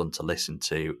lot of fun to listen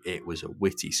to. It was a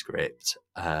witty script,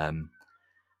 and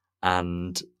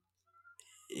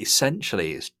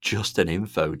essentially it's just an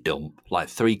info dump. Like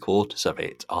 3/4 of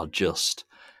it are just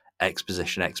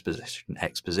exposition, exposition,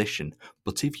 exposition.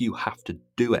 But if you have to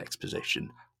do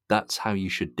exposition, that's how you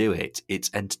should do it. It's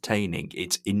entertaining,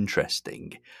 it's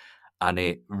interesting, and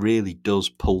it really does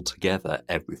pull together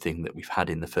everything that we've had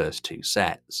in the first 2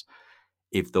 sets.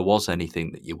 If there was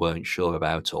anything that you weren't sure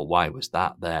about, or why was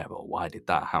that there, or why did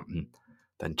that happen,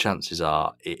 then chances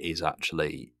are it is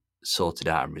actually sorted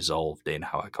out and resolved in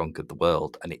How I Conquered the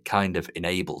World, and it kind of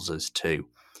enables us to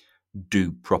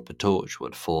do proper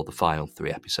Torchwood for the final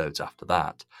 3 episodes after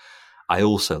that. I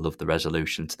also love the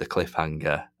resolution to the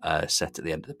cliffhanger set at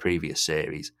the end of the previous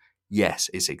series. Yes,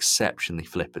 it's exceptionally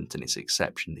flippant and it's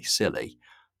exceptionally silly,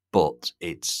 but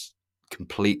it's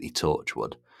completely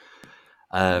Torchwood.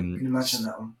 You can imagine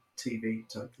that on TV,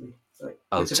 totally.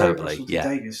 It's a totally, very Russell T yeah.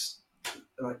 Davies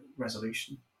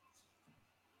resolution.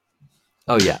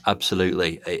 Oh yeah,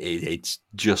 absolutely. It's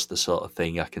just the sort of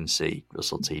thing I can see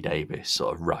Russell T Davies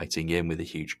sort of writing in with a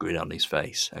huge grin on his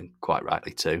face, and quite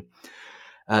rightly too.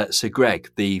 So,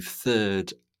 Greg, the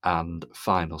third and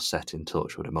final set in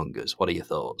Torchwood Among Us, what are your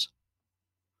thoughts?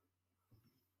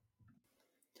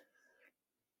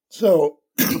 So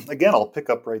again, I'll pick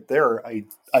up right there. I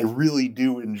really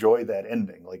do enjoy that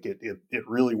ending. Like it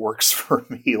really works for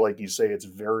me. Like you say, it's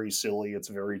very silly. It's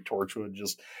very Torchwood.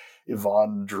 Just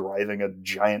Yvonne driving a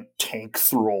giant tank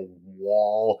through a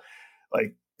wall,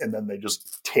 like, and then they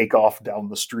just take off down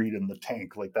the street in the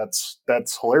tank. Like that's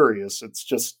hilarious. It's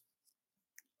just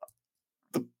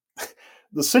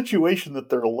the situation that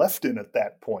they're left in at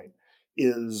that point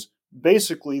is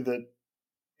basically that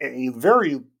a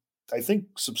very, I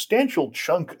think, substantial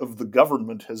chunk of the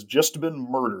government has just been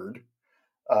murdered.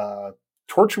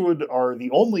 Torchwood are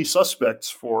the only suspects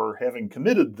for having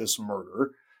committed this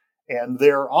murder, and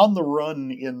they're on the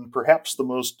run in perhaps the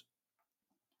most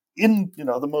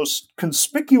the most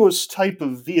conspicuous type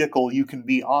of vehicle you can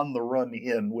be on the run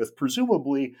in, with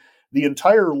presumably the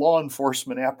entire law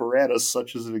enforcement apparatus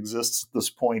such as it exists at this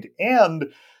point,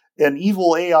 and an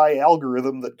evil AI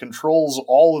algorithm that controls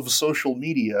all of social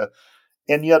media.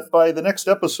 And yet by the next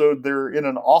episode they're in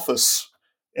an office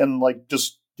and like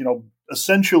just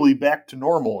essentially back to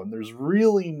normal, and there's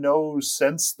really no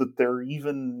sense that they're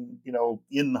even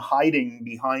in hiding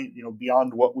behind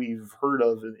beyond what we've heard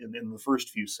of in the first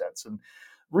few sets. And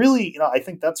really, I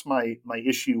think that's my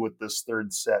issue with this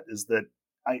third set, is that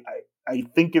I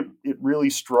think it really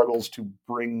struggles to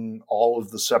bring all of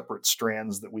the separate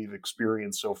strands that we've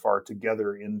experienced so far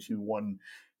together into one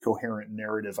coherent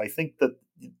narrative. I think that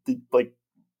like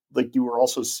you were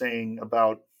also saying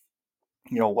about,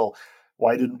 well,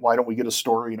 why don't we get a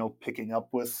story, picking up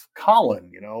with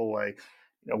Colin?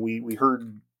 We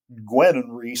heard Gwen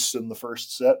and Reese in the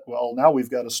first set. Well, now we've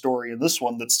got a story in this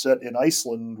one that's set in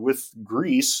Iceland with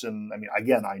Greece. And I mean,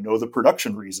 again, I know the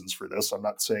production reasons for this. I'm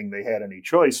not saying they had any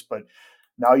choice, but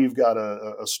now you've got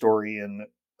a story in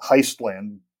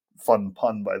Heistland, fun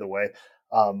pun, by the way,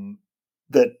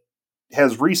 that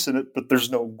has Reese in it, but there's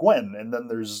no Gwen. And then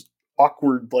there's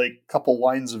awkward, like, couple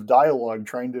lines of dialogue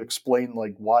trying to explain,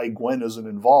 like, why Gwen isn't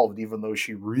involved, even though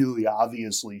she really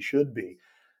obviously should be.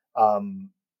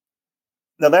 Um,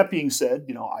 Now that being said,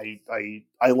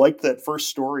 I liked that first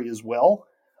story as well.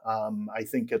 I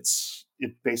think it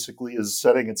basically is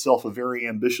setting itself a very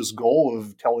ambitious goal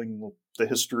of telling the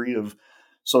history of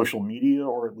social media,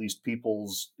 or at least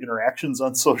people's interactions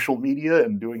on social media,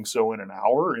 and doing so in an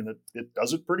hour, and it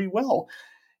does it pretty well.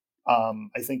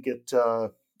 I think it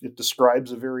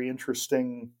describes a very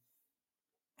interesting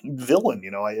villain.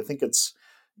 I think it's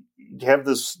you have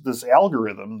this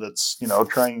algorithm that's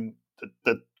trying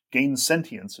that gains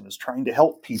sentience and is trying to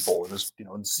help people, and is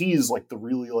and sees like the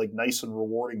really like nice and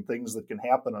rewarding things that can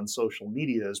happen on social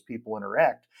media as people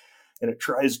interact, and it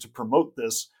tries to promote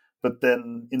this, but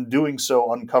then in doing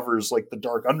so uncovers like the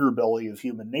dark underbelly of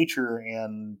human nature,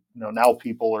 and now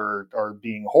people are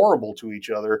being horrible to each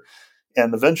other.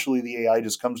 And eventually the AI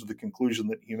just comes to the conclusion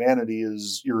that humanity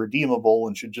is irredeemable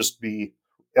and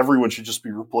everyone should just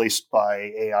be replaced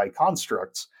by AI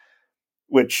constructs,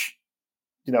 which,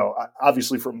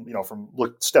 obviously from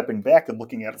stepping back and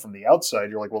looking at it from the outside,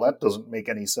 you're like, well, that doesn't make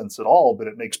any sense at all, but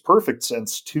it makes perfect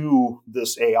sense to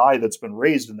this AI that's been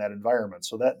raised in that environment.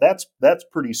 So that's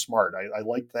pretty smart. I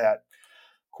like that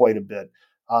quite a bit.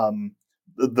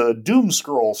 The Doom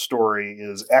Scroll story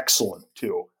is excellent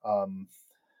too.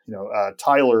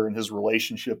 Tyler and his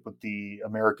relationship with the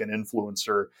American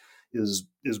influencer is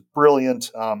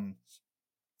brilliant.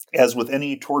 As with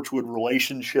any Torchwood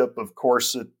relationship, of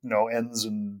course, it ends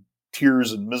in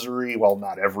tears and misery. Well,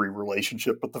 not every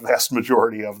relationship, but the vast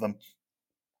majority of them.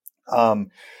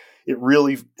 It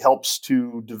really helps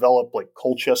to develop like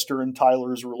Colchester and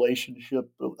Tyler's relationship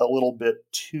a little bit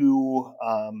too.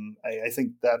 I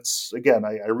think that's, again,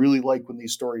 I really like when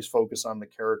these stories focus on the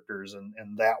characters,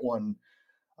 and that one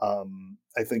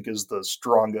I think is the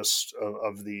strongest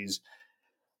of these.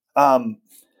 And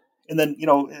then,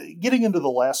 getting into the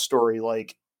last story,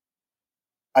 like,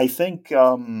 I think there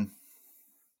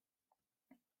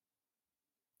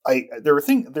are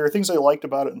things I liked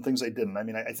about it and things I didn't. I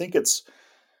mean, I think it's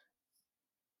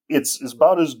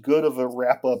about as good of a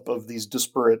wrap up of these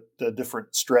disparate, different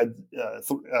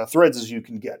threads as you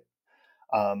can get.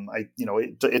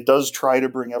 It does try to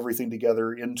bring everything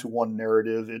together into one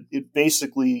narrative. It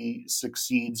basically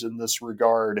succeeds in this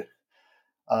regard,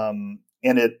 and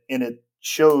it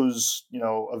shows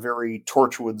a very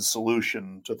Torchwood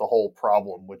solution to the whole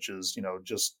problem, which is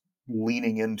just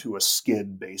leaning into a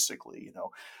skid, basically.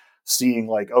 Seeing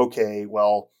like, okay,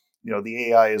 well,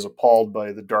 the AI is appalled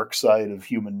by the dark side of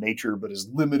human nature, but is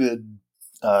limited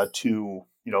to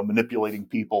manipulating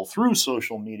people through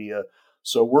social media.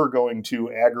 So we're going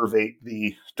to aggravate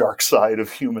the dark side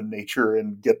of human nature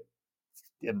and get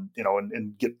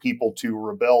get people to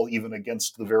rebel even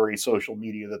against the very social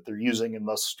media that they're using, and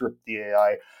thus strip the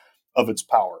AI of its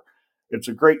power. It's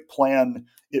a great plan.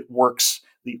 It works.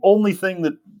 The only thing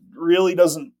that really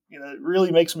doesn't, it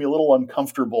really makes me a little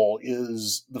uncomfortable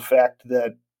is the fact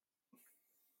that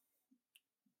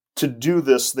to do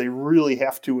this, they really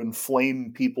have to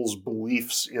inflame people's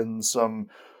beliefs in some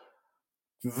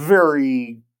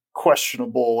very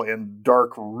questionable and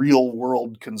dark real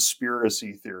world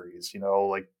conspiracy theories,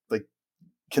 like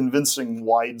convincing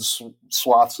wide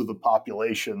swaths of the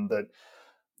population that,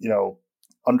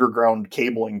 underground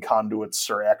cabling conduits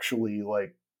are actually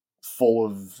like full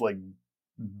of like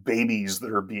babies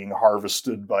that are being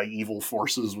harvested by evil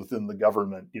forces within the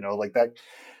government, like that,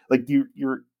 like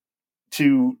you're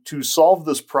to solve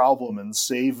this problem and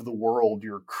save the world,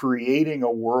 you're creating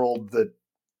a world that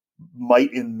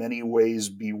might in many ways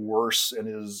be worse, and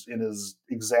is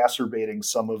exacerbating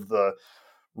some of the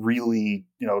really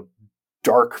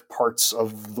dark parts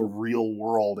of the real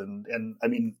world. And I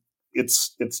mean,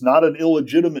 it's not an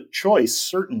illegitimate choice,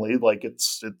 certainly. Like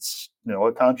it's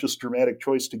a conscious dramatic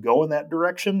choice to go in that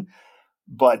direction,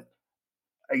 but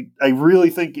I really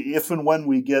think if and when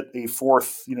we get a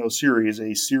fourth, series,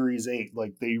 a series 8,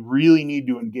 like they really need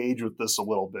to engage with this a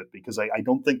little bit, because I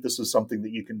don't think this is something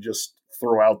that you can just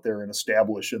throw out there and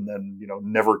establish and then,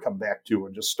 never come back to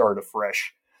and just start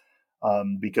afresh.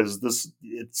 Because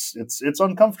it's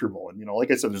uncomfortable, and like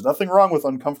I said, there's nothing wrong with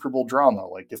uncomfortable drama.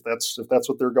 Like if that's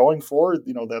what they're going for,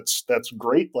 that's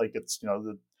great. Like it's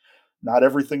not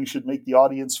everything should make the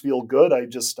audience feel good. I'm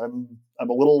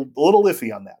a little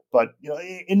iffy on that, but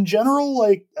in general,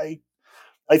 like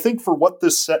I think for what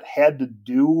this set had to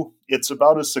do, it's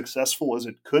about as successful as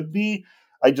it could be.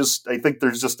 I think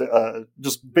there's just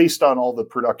based on all the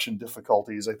production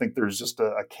difficulties, I think there's just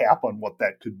a cap on what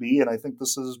that could be, and I think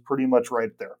this is pretty much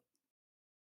right there.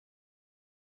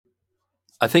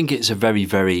 I think it's a very,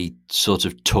 very sort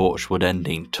of Torchwood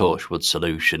ending, Torchwood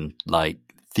solution. Like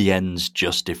the ends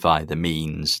justify the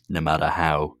means, no matter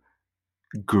how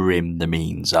grim the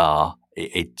means are.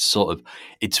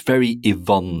 It's very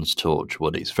Yvonne's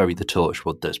Torchwood. It's very the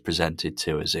Torchwood that's presented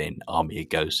to us in Army of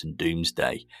Ghosts and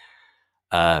Doomsday.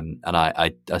 And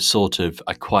I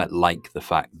quite like the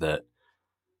fact that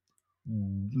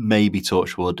maybe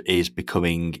Torchwood is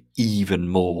becoming even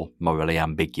more morally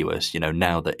ambiguous,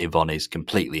 now that Yvonne is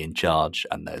completely in charge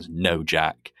and there's no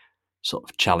Jack sort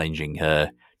of challenging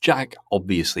her. Jack,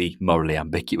 obviously morally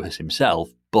ambiguous himself,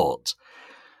 but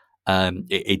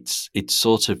it's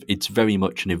very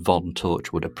much an Yvonne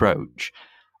Torchwood approach,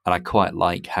 and I quite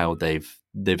like how they've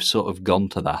sort of gone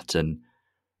to that, and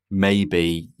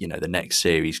maybe the next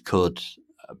series could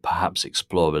perhaps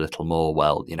explore a little more.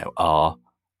 Well,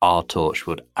 are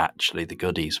Torchwood actually the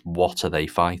goodies? What are they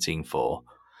fighting for?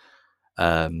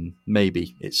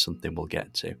 Maybe it's something we'll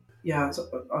get to. Yeah,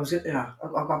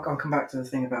 I'll come back to the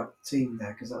thing about the team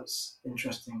there, because that's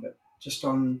interesting. But just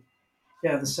on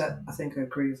the set, I think I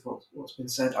agree with what's been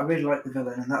said. I really like the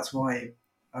villain, and that's why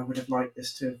I would have liked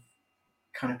this to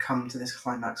kind of come to this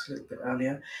climax a little bit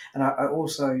earlier. And I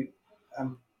also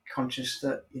am conscious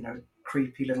that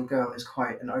creepy little girl is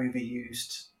quite an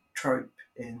overused trope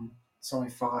in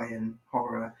sci-fi and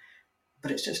horror, but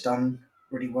it's just done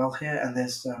really well here. And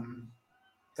there's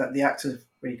that the actor's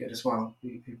really good as well,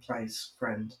 who plays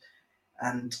Friend,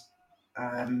 and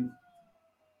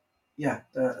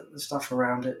the stuff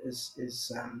around it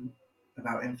is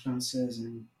about influences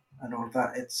and all of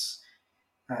that.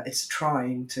 It's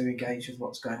trying to engage with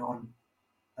what's going on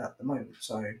at the moment.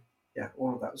 So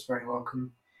all of that was very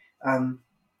welcome.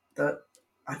 That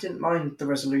I didn't mind the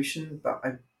resolution, but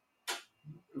I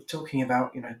was talking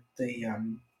about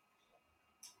the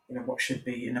what should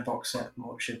be in a box set and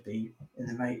what should be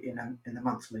in the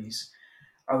monthlies.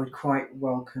 I would quite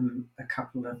welcome a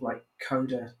couple of like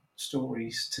coda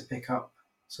stories to pick up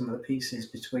some of the pieces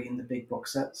between the big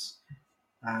box sets.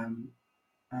 And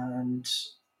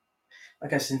I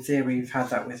guess in theory you've had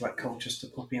that with like Colchester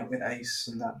popping up with Ace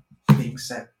and that being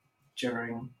set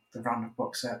during the run of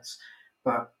box sets.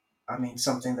 But I mean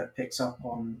something that picks up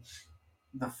on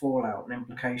the fallout and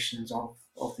implications of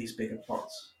these bigger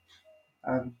plots.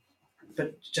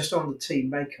 But just on the team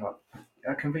makeup,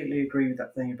 I completely agree with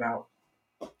that thing about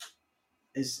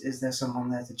is there someone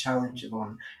there to challenge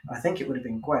Yvonne? I think it would have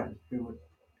been Gwen, who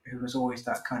was always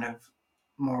that kind of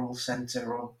moral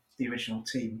centre of the original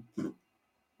team.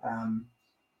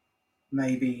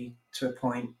 Maybe to a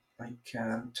point like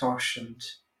Tosh and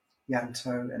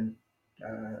Yanto, and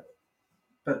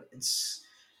but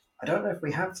I don't know if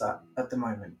we have that at the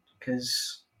moment,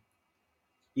 because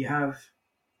you have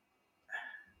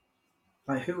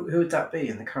like who would that be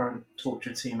in the current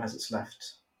Torture team as it's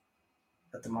left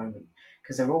at the moment?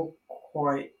 Because they're all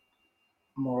quite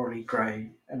morally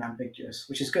grey and ambiguous,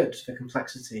 which is good for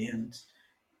complexity and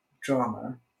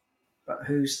drama. But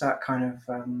who's that kind of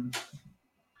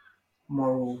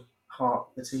moral heart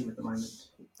of the team at the moment?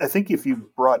 I think if you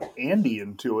brought Andy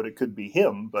into it, it could be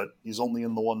him, but he's only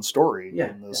in the one story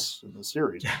in this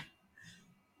series.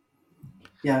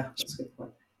 Yeah, that's a good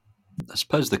point. I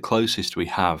suppose the closest we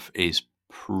have is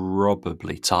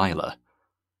probably Tyler.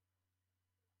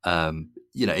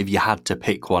 If you had to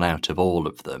pick one out of all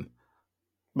of them.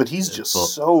 But he's just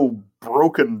so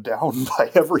broken down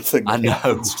by everything that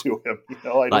happens to him.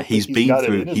 He's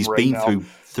been through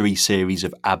 3 series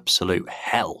of absolute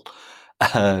hell,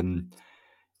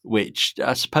 which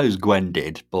I suppose Gwen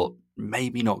did, but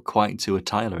maybe not quite to a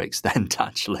Tyler extent.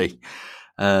 Actually,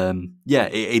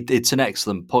 it's an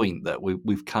excellent point that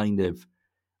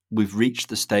we've reached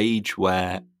the stage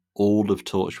where all of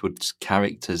Torchwood's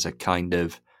characters are kind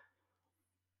of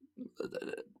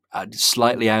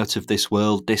slightly out of this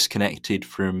world, disconnected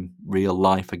from real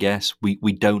life, I guess.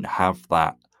 We don't have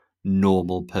that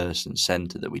normal person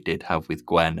centre that we did have with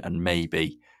Gwen, and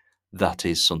maybe that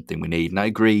is something we need. And I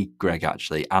agree, Greg,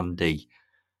 actually, Andy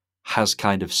has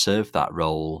kind of served that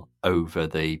role over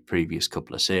the previous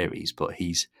couple of series, but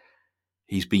he's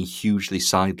been hugely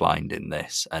sidelined in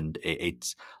this. And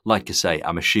it's, like I say,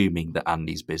 I'm assuming that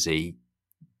Andy's busy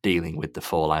dealing with the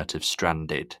fallout of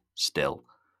Stranded still.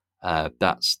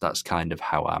 That's kind of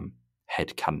how I'm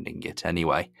headcanoning it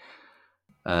anyway.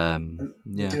 And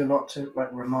they Yeah, do a lot to like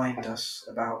remind us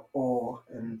about awe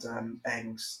and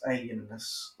Aang's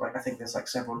alienness. Like I think there's like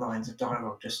several lines of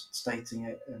dialogue just stating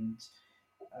it, and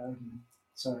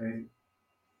so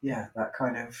yeah, that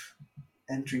kind of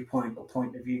entry point or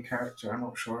point of view character. I'm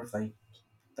not sure if they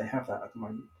have that at the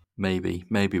moment.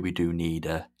 maybe we do need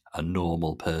a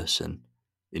normal person,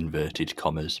 inverted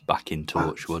commas, back in I,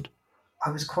 Torchwood.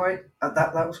 I was quite that.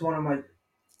 That was one of my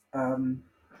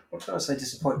what can I say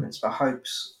disappointments, but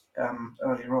hopes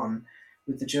earlier on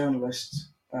with the journalist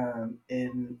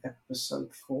in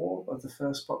episode 4 of the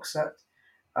first box set.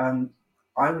 Um,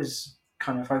 I was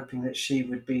kind of hoping that she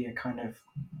would be a kind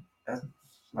of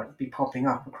like be popping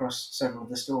up across several of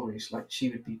the stories. Like she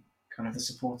would be kind of the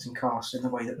supporting cast in the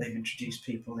way that they've introduced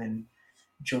people in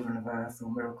Children of Earth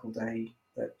or Miracle Day.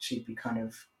 That she'd be kind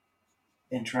of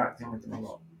interacting with them a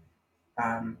lot,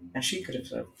 and she could have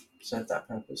served that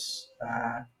purpose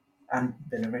and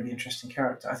been a really interesting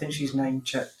character. I think she's name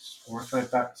checked or referred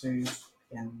back to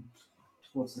in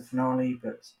towards the finale,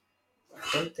 but I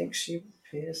don't think she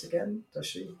appears again, does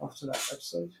she, after that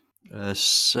episode?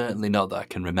 Certainly not that I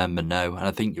can remember, no. And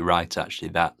I think you're right, actually.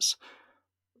 That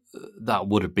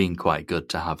would have been quite good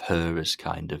to have her as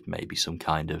kind of maybe some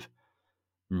kind of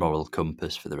moral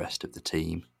compass for the rest of the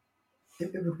team.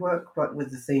 It would work like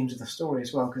with the themes of the story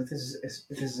as well, because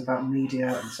this is about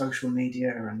media and social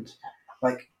media, and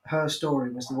like her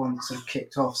story was the one that sort of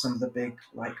kicked off some of the big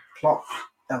like plot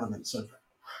elements of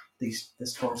this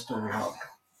 12 story arc.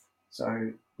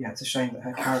 So yeah, it's a shame that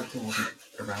her character wasn't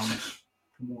around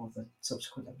for more of the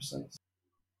subsequent episodes.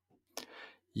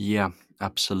 Yeah,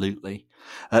 absolutely.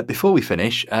 Before we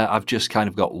finish, I've just kind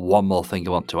of got one more thing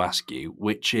I want to ask you,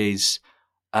 which is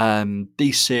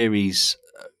these series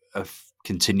of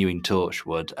continuing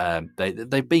Torchwood,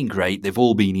 they've been great. They've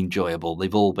all been enjoyable.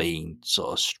 They've all been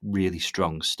sort of really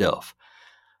strong stuff.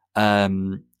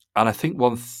 And I think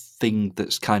one thing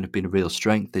that's kind of been a real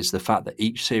strength is the fact that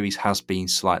each series has been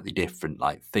slightly different.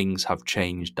 Like things have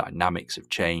changed, dynamics have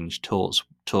changed,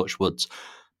 Torchwood's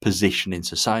position in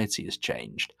society has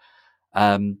changed.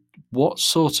 What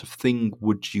sort of thing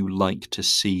would you like to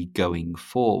see going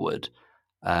forward?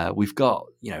 We've got,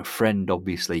 Friend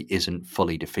obviously isn't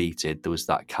fully defeated. There was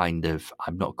that kind of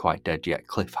I'm not quite dead yet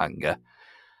cliffhanger.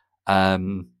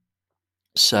 Um,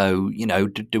 so,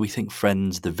 do we think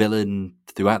Friend's the villain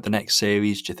throughout the next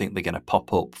series? Do you think they're going to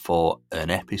pop up for an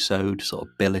episode, sort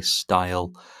of Billis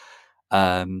style?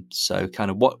 So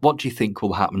kind of what do you think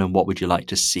will happen and what would you like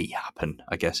to see happen,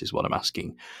 I guess is what I'm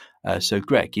asking. So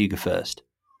Greg, you go first.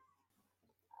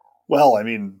 Well, I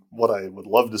mean, what I would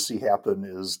love to see happen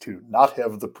is to not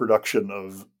have the production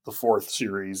of the fourth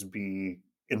series be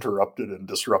interrupted and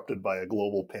disrupted by a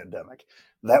global pandemic.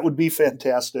 That would be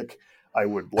fantastic. I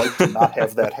would like to not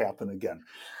have that happen again.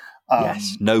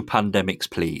 Yes, no pandemics,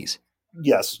 please.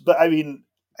 Yes, but I mean,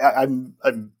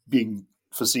 I'm being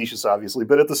facetious, obviously,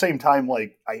 but at the same time,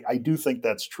 like I do think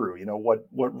that's true.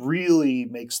 What really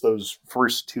makes those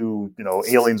first two,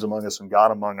 Aliens Among Us and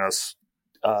God Among Us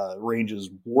ranges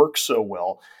work so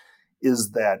well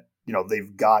is that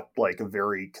they've got like a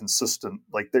very consistent,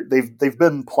 like they've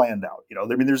been planned out.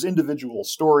 I mean, there's individual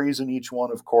stories in each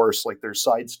one, of course, like there's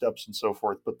side steps and so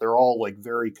forth, but they're all like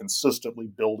very consistently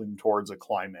building towards a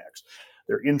climax.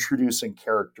 They're introducing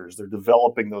characters, they're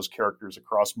developing those characters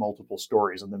across multiple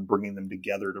stories and then bringing them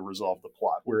together to resolve the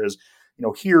plot. Whereas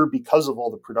here, because of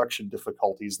all the production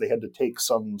difficulties, they had to take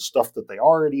some stuff that they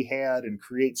already had and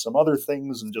create some other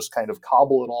things and just kind of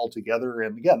cobble it all together.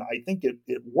 And again, I think it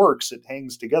works. It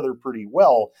hangs together pretty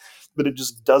well, but it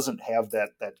just doesn't have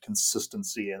that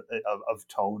consistency of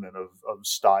tone and of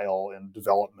style and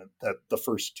development that the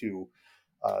first two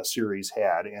series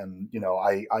had. And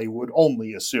I would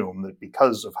only assume that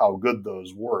because of how good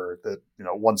those were, that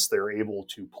once they're able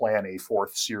to plan a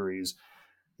fourth series,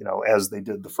 as they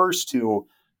did the first two,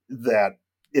 that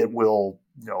it will,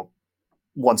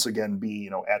 once again be,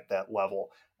 at that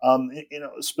level.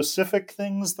 Specific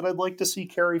things that I'd like to see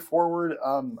carry forward.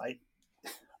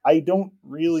 I don't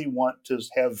really want to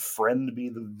have Friend be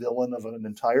the villain of an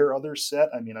entire other set.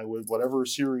 I mean, I would, whatever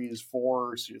series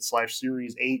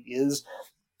 4/series 8 is,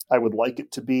 I would like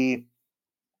it to be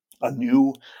a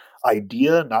new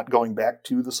idea, not going back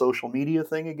to the social media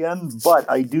thing again. But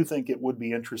I do think it would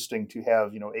be interesting to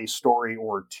have, a story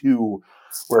or two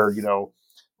where,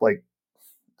 like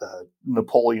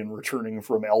Napoleon returning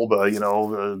from Elba,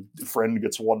 the friend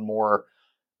gets one more,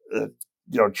 uh,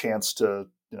 chance to,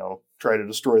 try to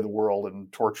destroy the world,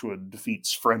 and Torchwood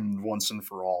defeats friend once and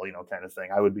for all, kind of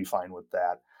thing. I would be fine with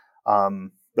that.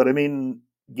 But I mean,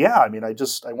 yeah, I mean, I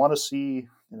want to see,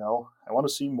 I want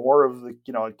to see more of the,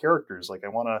 characters. Like I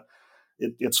want to,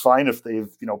 it's fine if they've,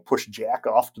 pushed Jack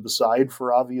off to the side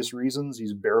for obvious reasons.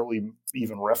 He's barely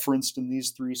even referenced in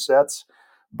these three sets.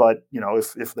 But,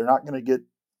 if they're not going to get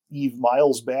Eve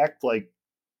Miles back, like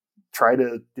try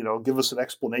to, give us an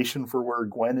explanation for where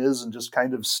Gwen is and just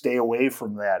kind of stay away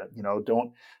from that.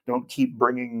 Don't keep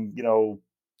bringing,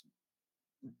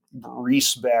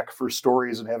 Reese back for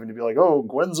stories and having to be like, oh,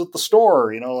 Gwen's at the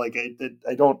store, like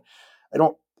I don't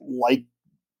like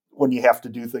when you have to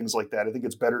do things like that. I think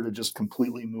it's better to just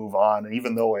completely move on. And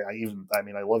even though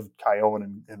I love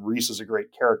Kyon, and Reese is a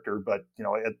great character, but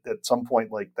at some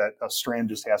point, like that, a strand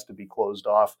just has to be closed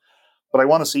off. But I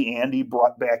want to see Andy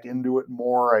brought back into it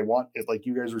more. I want it, like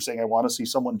you guys were saying, I want to see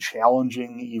someone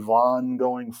challenging Yvonne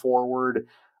going forward.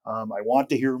 I want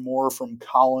to hear more from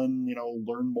Colin,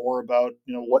 learn more about,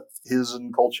 what his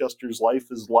and Colchester's life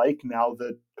is like now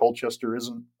that Colchester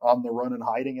isn't on the run and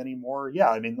hiding anymore. Yeah,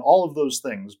 I mean, all of those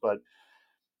things, but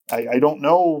I don't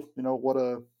know,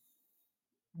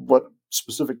 what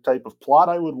specific type of plot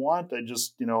I would want. I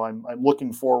just, I'm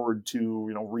looking forward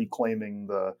to, reclaiming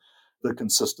the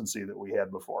consistency that we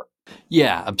had before.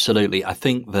 Yeah, absolutely. I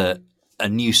think that a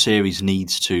new series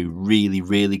needs to really,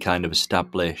 really kind of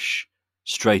establish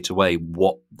straight away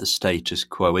what the status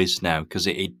quo is now, because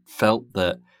it felt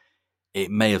that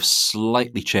it may have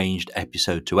slightly changed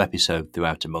episode to episode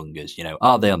throughout Among Us.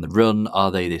 Are they on the run?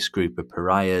 Are they this group of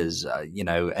pariahs?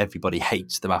 Everybody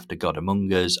hates them after God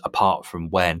Among Us, apart from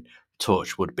when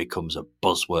Torchwood becomes a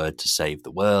buzzword to save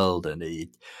the world and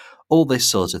all this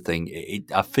sort of thing.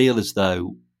 I feel as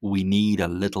though we need a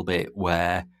little bit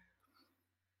where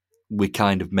we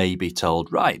kind of may be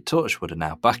told, right, Torchwood are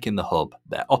now back in the hub.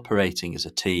 They're operating as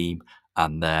a team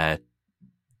and they're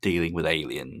dealing with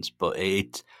aliens. But a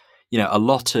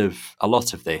lot of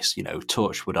this,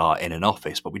 Torchwood are in an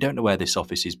office, but we don't know where this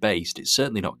office is based. It's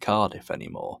certainly not Cardiff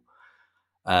anymore.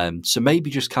 So maybe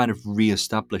just kind of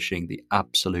re-establishing the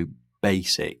absolute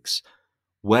basics.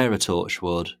 Where are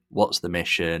Torchwood? What's the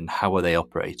mission? How are they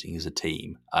operating as a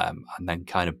team? And then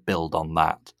kind of build on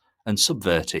that and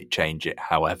subvert it, change it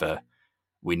however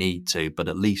we need to, but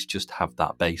at least just have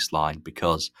that baseline,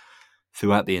 because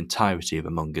throughout the entirety of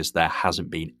Among Us, there hasn't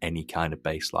been any kind of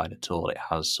baseline at all. It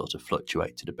has sort of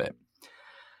fluctuated a bit.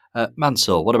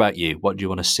 Mansoor, what about you? What do you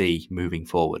want to see moving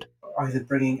forward? Either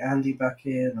bringing Andy back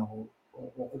in or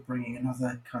bringing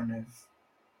another kind of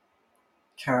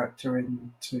character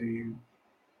in to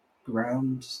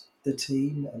ground the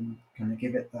team and kind of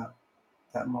give it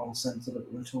that moral center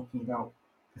that we were talking about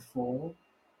before.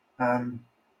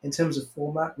 In terms of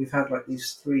format, we've had like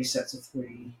these three sets of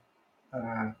three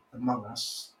Among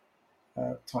Us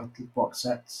titled box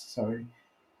sets. So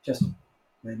just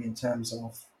maybe in terms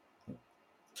of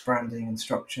branding and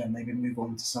structure, maybe move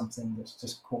on to something that's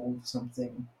just called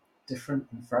something different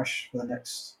and fresh for the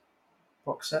next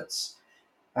box sets.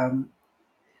 Um,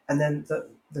 and then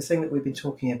the thing that we've been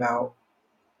talking about,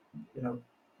 you know,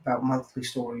 about monthly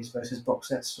stories versus box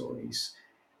set stories.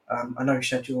 I know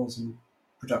schedules and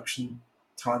production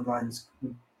timelines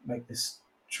would make this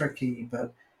tricky,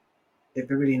 but it'd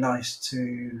be really nice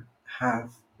to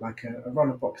have like a run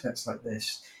of box sets like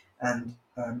this, and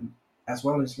as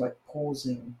well as like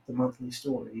pausing the monthly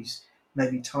stories,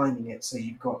 maybe timing it so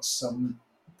you've got some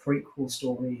prequel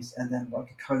stories and then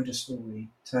like a coda story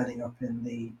turning up in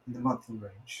the monthly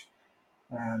range.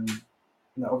 Um,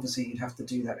 Obviously, you'd have to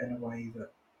do that in a way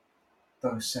that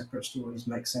those separate stories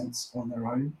make sense on their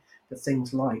own. But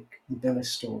things like the Billis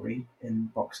story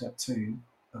in box set 2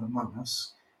 of Among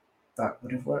Us, that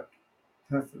would have worked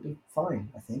perfectly fine,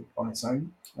 I think, on its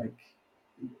own. Like,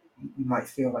 you might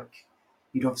feel like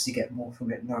you'd obviously get more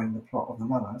from it knowing the plot of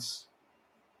Among Us,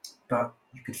 but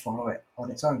you could follow it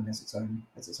on its own as its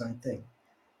own thing.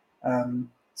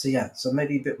 So yeah, so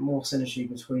maybe a bit more synergy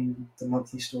between the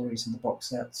monthly stories and the box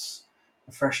sets,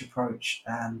 a fresh approach,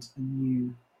 and a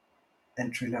new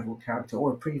entry level character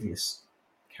or a previous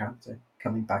character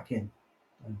coming back in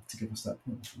to give us that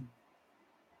point of view.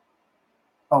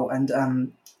 Oh, and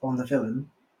on the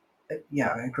villain, yeah,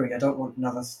 I agree. I don't want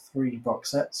another three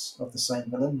box sets of the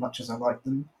same villain, much as I like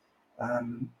them.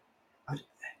 Um, I,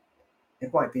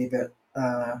 it might be a bit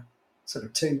sort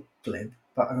of too glib,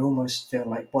 but I almost feel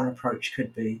like one approach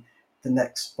could be the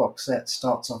next box set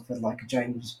starts off with like a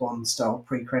James Bond style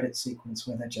pre-credit sequence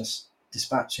where they're just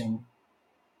dispatching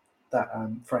that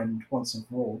friend once and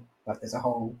for all. Like there's a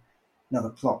whole another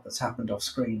plot that's happened off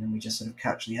screen, and we just sort of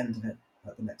catch the end of it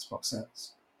at the next box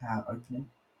set's opening.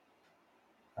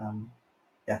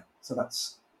 So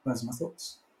those are my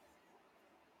thoughts.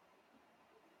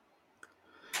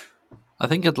 I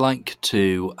think I'd like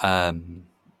to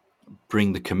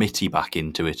bring the committee back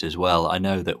into it as well. I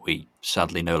know that we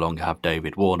sadly no longer have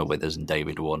David Warner with us, and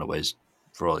David Warner was,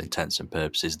 for all intents and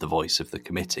purposes, the voice of the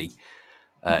committee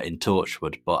in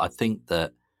Torchwood. But I think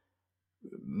that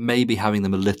maybe having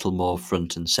them a little more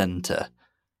front and centre,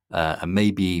 and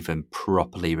maybe even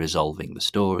properly resolving the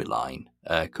storyline,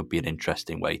 could be an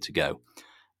interesting way to go.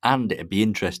 And it'd be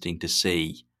interesting to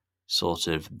see sort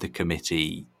of the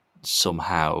committee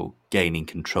somehow gaining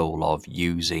control of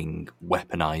using,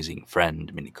 weaponizing Friend.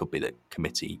 I mean, it could be that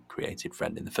committee created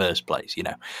Friend in the first place, you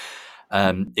know.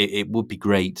 It would be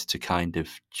great to kind of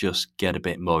just get a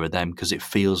bit more of them, because it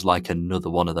feels like another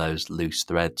one of those loose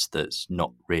threads that's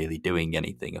not really doing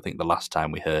anything. I think the last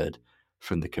time we heard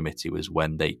from the committee was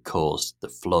when they caused the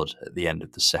flood at the end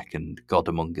of the second God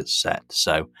Among Us set.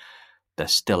 So they're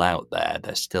still out there,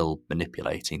 they're still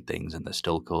manipulating things, and they're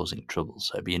still causing trouble.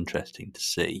 So it'd be interesting to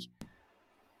see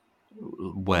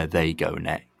where they go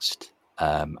next,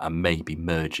 and maybe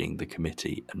merging the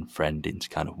committee and Friend into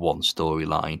kind of one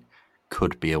storyline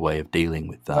could be a way of dealing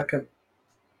with that.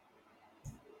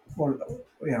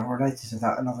 Related to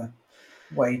that, another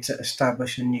way to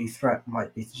establish a new threat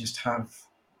might be to just have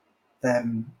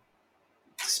them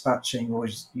dispatching or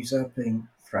usurping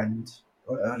Friend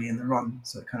early in the run,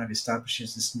 so it kind of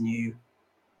establishes this new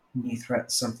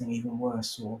threat, something even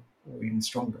worse or even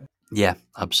stronger. Yeah,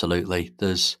 absolutely.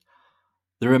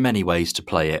 There are many ways to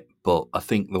play it, but I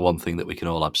think the one thing that we can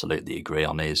all absolutely agree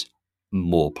on is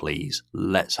more, please.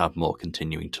 Let's have more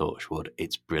continuing Torchwood.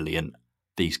 It's brilliant.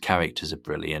 These characters are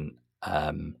brilliant.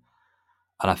 And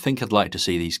I think I'd like to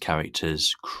see these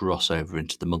characters cross over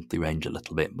into the monthly range a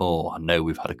little bit more. I know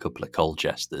we've had a couple of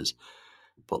Colchesters,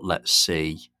 but let's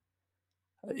see.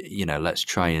 Let's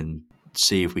try and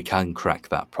see if we can crack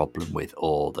that problem with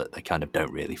Or, that they kind of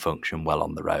don't really function well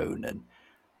on their own. And,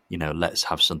 let's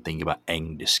have something about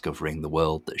Eng discovering the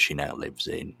world that she now lives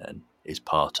in and is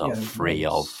part of, free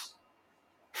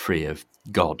of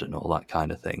God and all that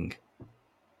kind of thing.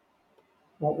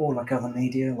 Or like other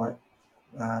media, like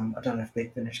I don't know if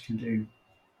Big Finish can do,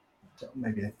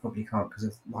 maybe they probably can't because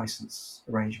of license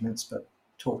arrangements, but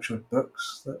Torchwood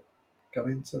books that go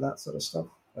into that sort of stuff,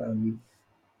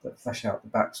 that flesh out the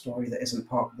backstory that isn't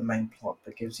part of the main plot,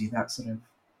 but gives you that sort of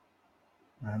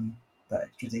that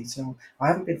extra detail. I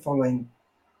haven't been following,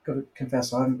 got to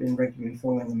confess, I haven't been regularly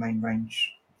following the main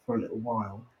range for a little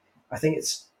while. I think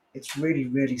it's really,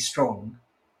 really strong,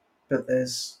 but it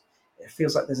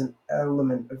feels like there's an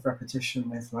element of repetition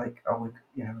with like, we're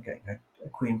getting a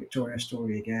Queen Victoria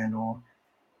story again, or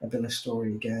a Billis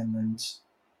story again, and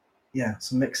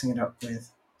so mixing it up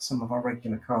with some of our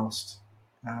regular cast,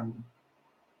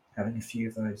 having a few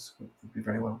of those would be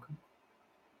very welcome.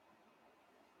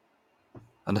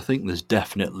 And I think there's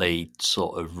definitely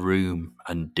sort of room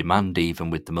and demand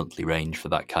even with the monthly range for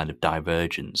that kind of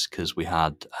divergence, because we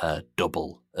had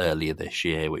Double earlier this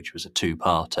year, which was a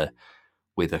two-parter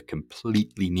with a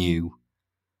completely new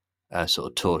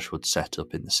sort of Torchwood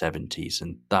setup in the 70s,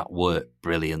 and that worked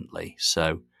brilliantly.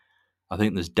 So I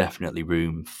think there's definitely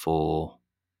room for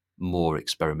more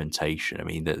experimentation. I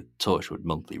mean, the Torchwood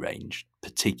monthly range,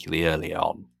 particularly early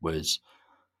on, was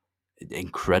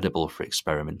incredible for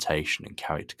experimentation and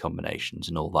character combinations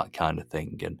and all that kind of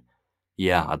thing. And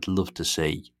yeah, I'd love to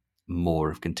see more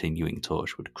of continuing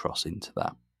Torchwood cross into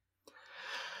that.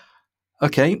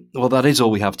 Okay, well, that is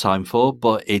all we have time for,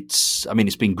 but it's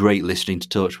been great listening to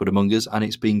Torchwood Among Us, and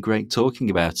it's been great talking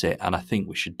about it, and I think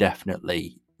we should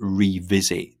definitely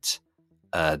revisit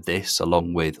this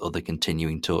along with other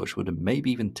continuing Torchwood and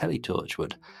maybe even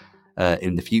Tele-Torchwood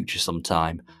in the future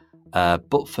sometime.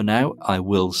 But for now, I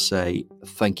will say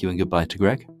thank you and goodbye to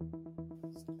Greg.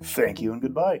 Thank you and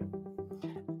goodbye.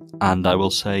 And I will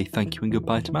say thank you and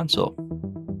goodbye to Mansoor.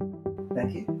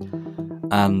 Thank you.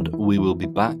 And we will be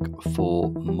back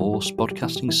for more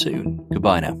Spodcasting soon.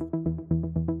 Goodbye now.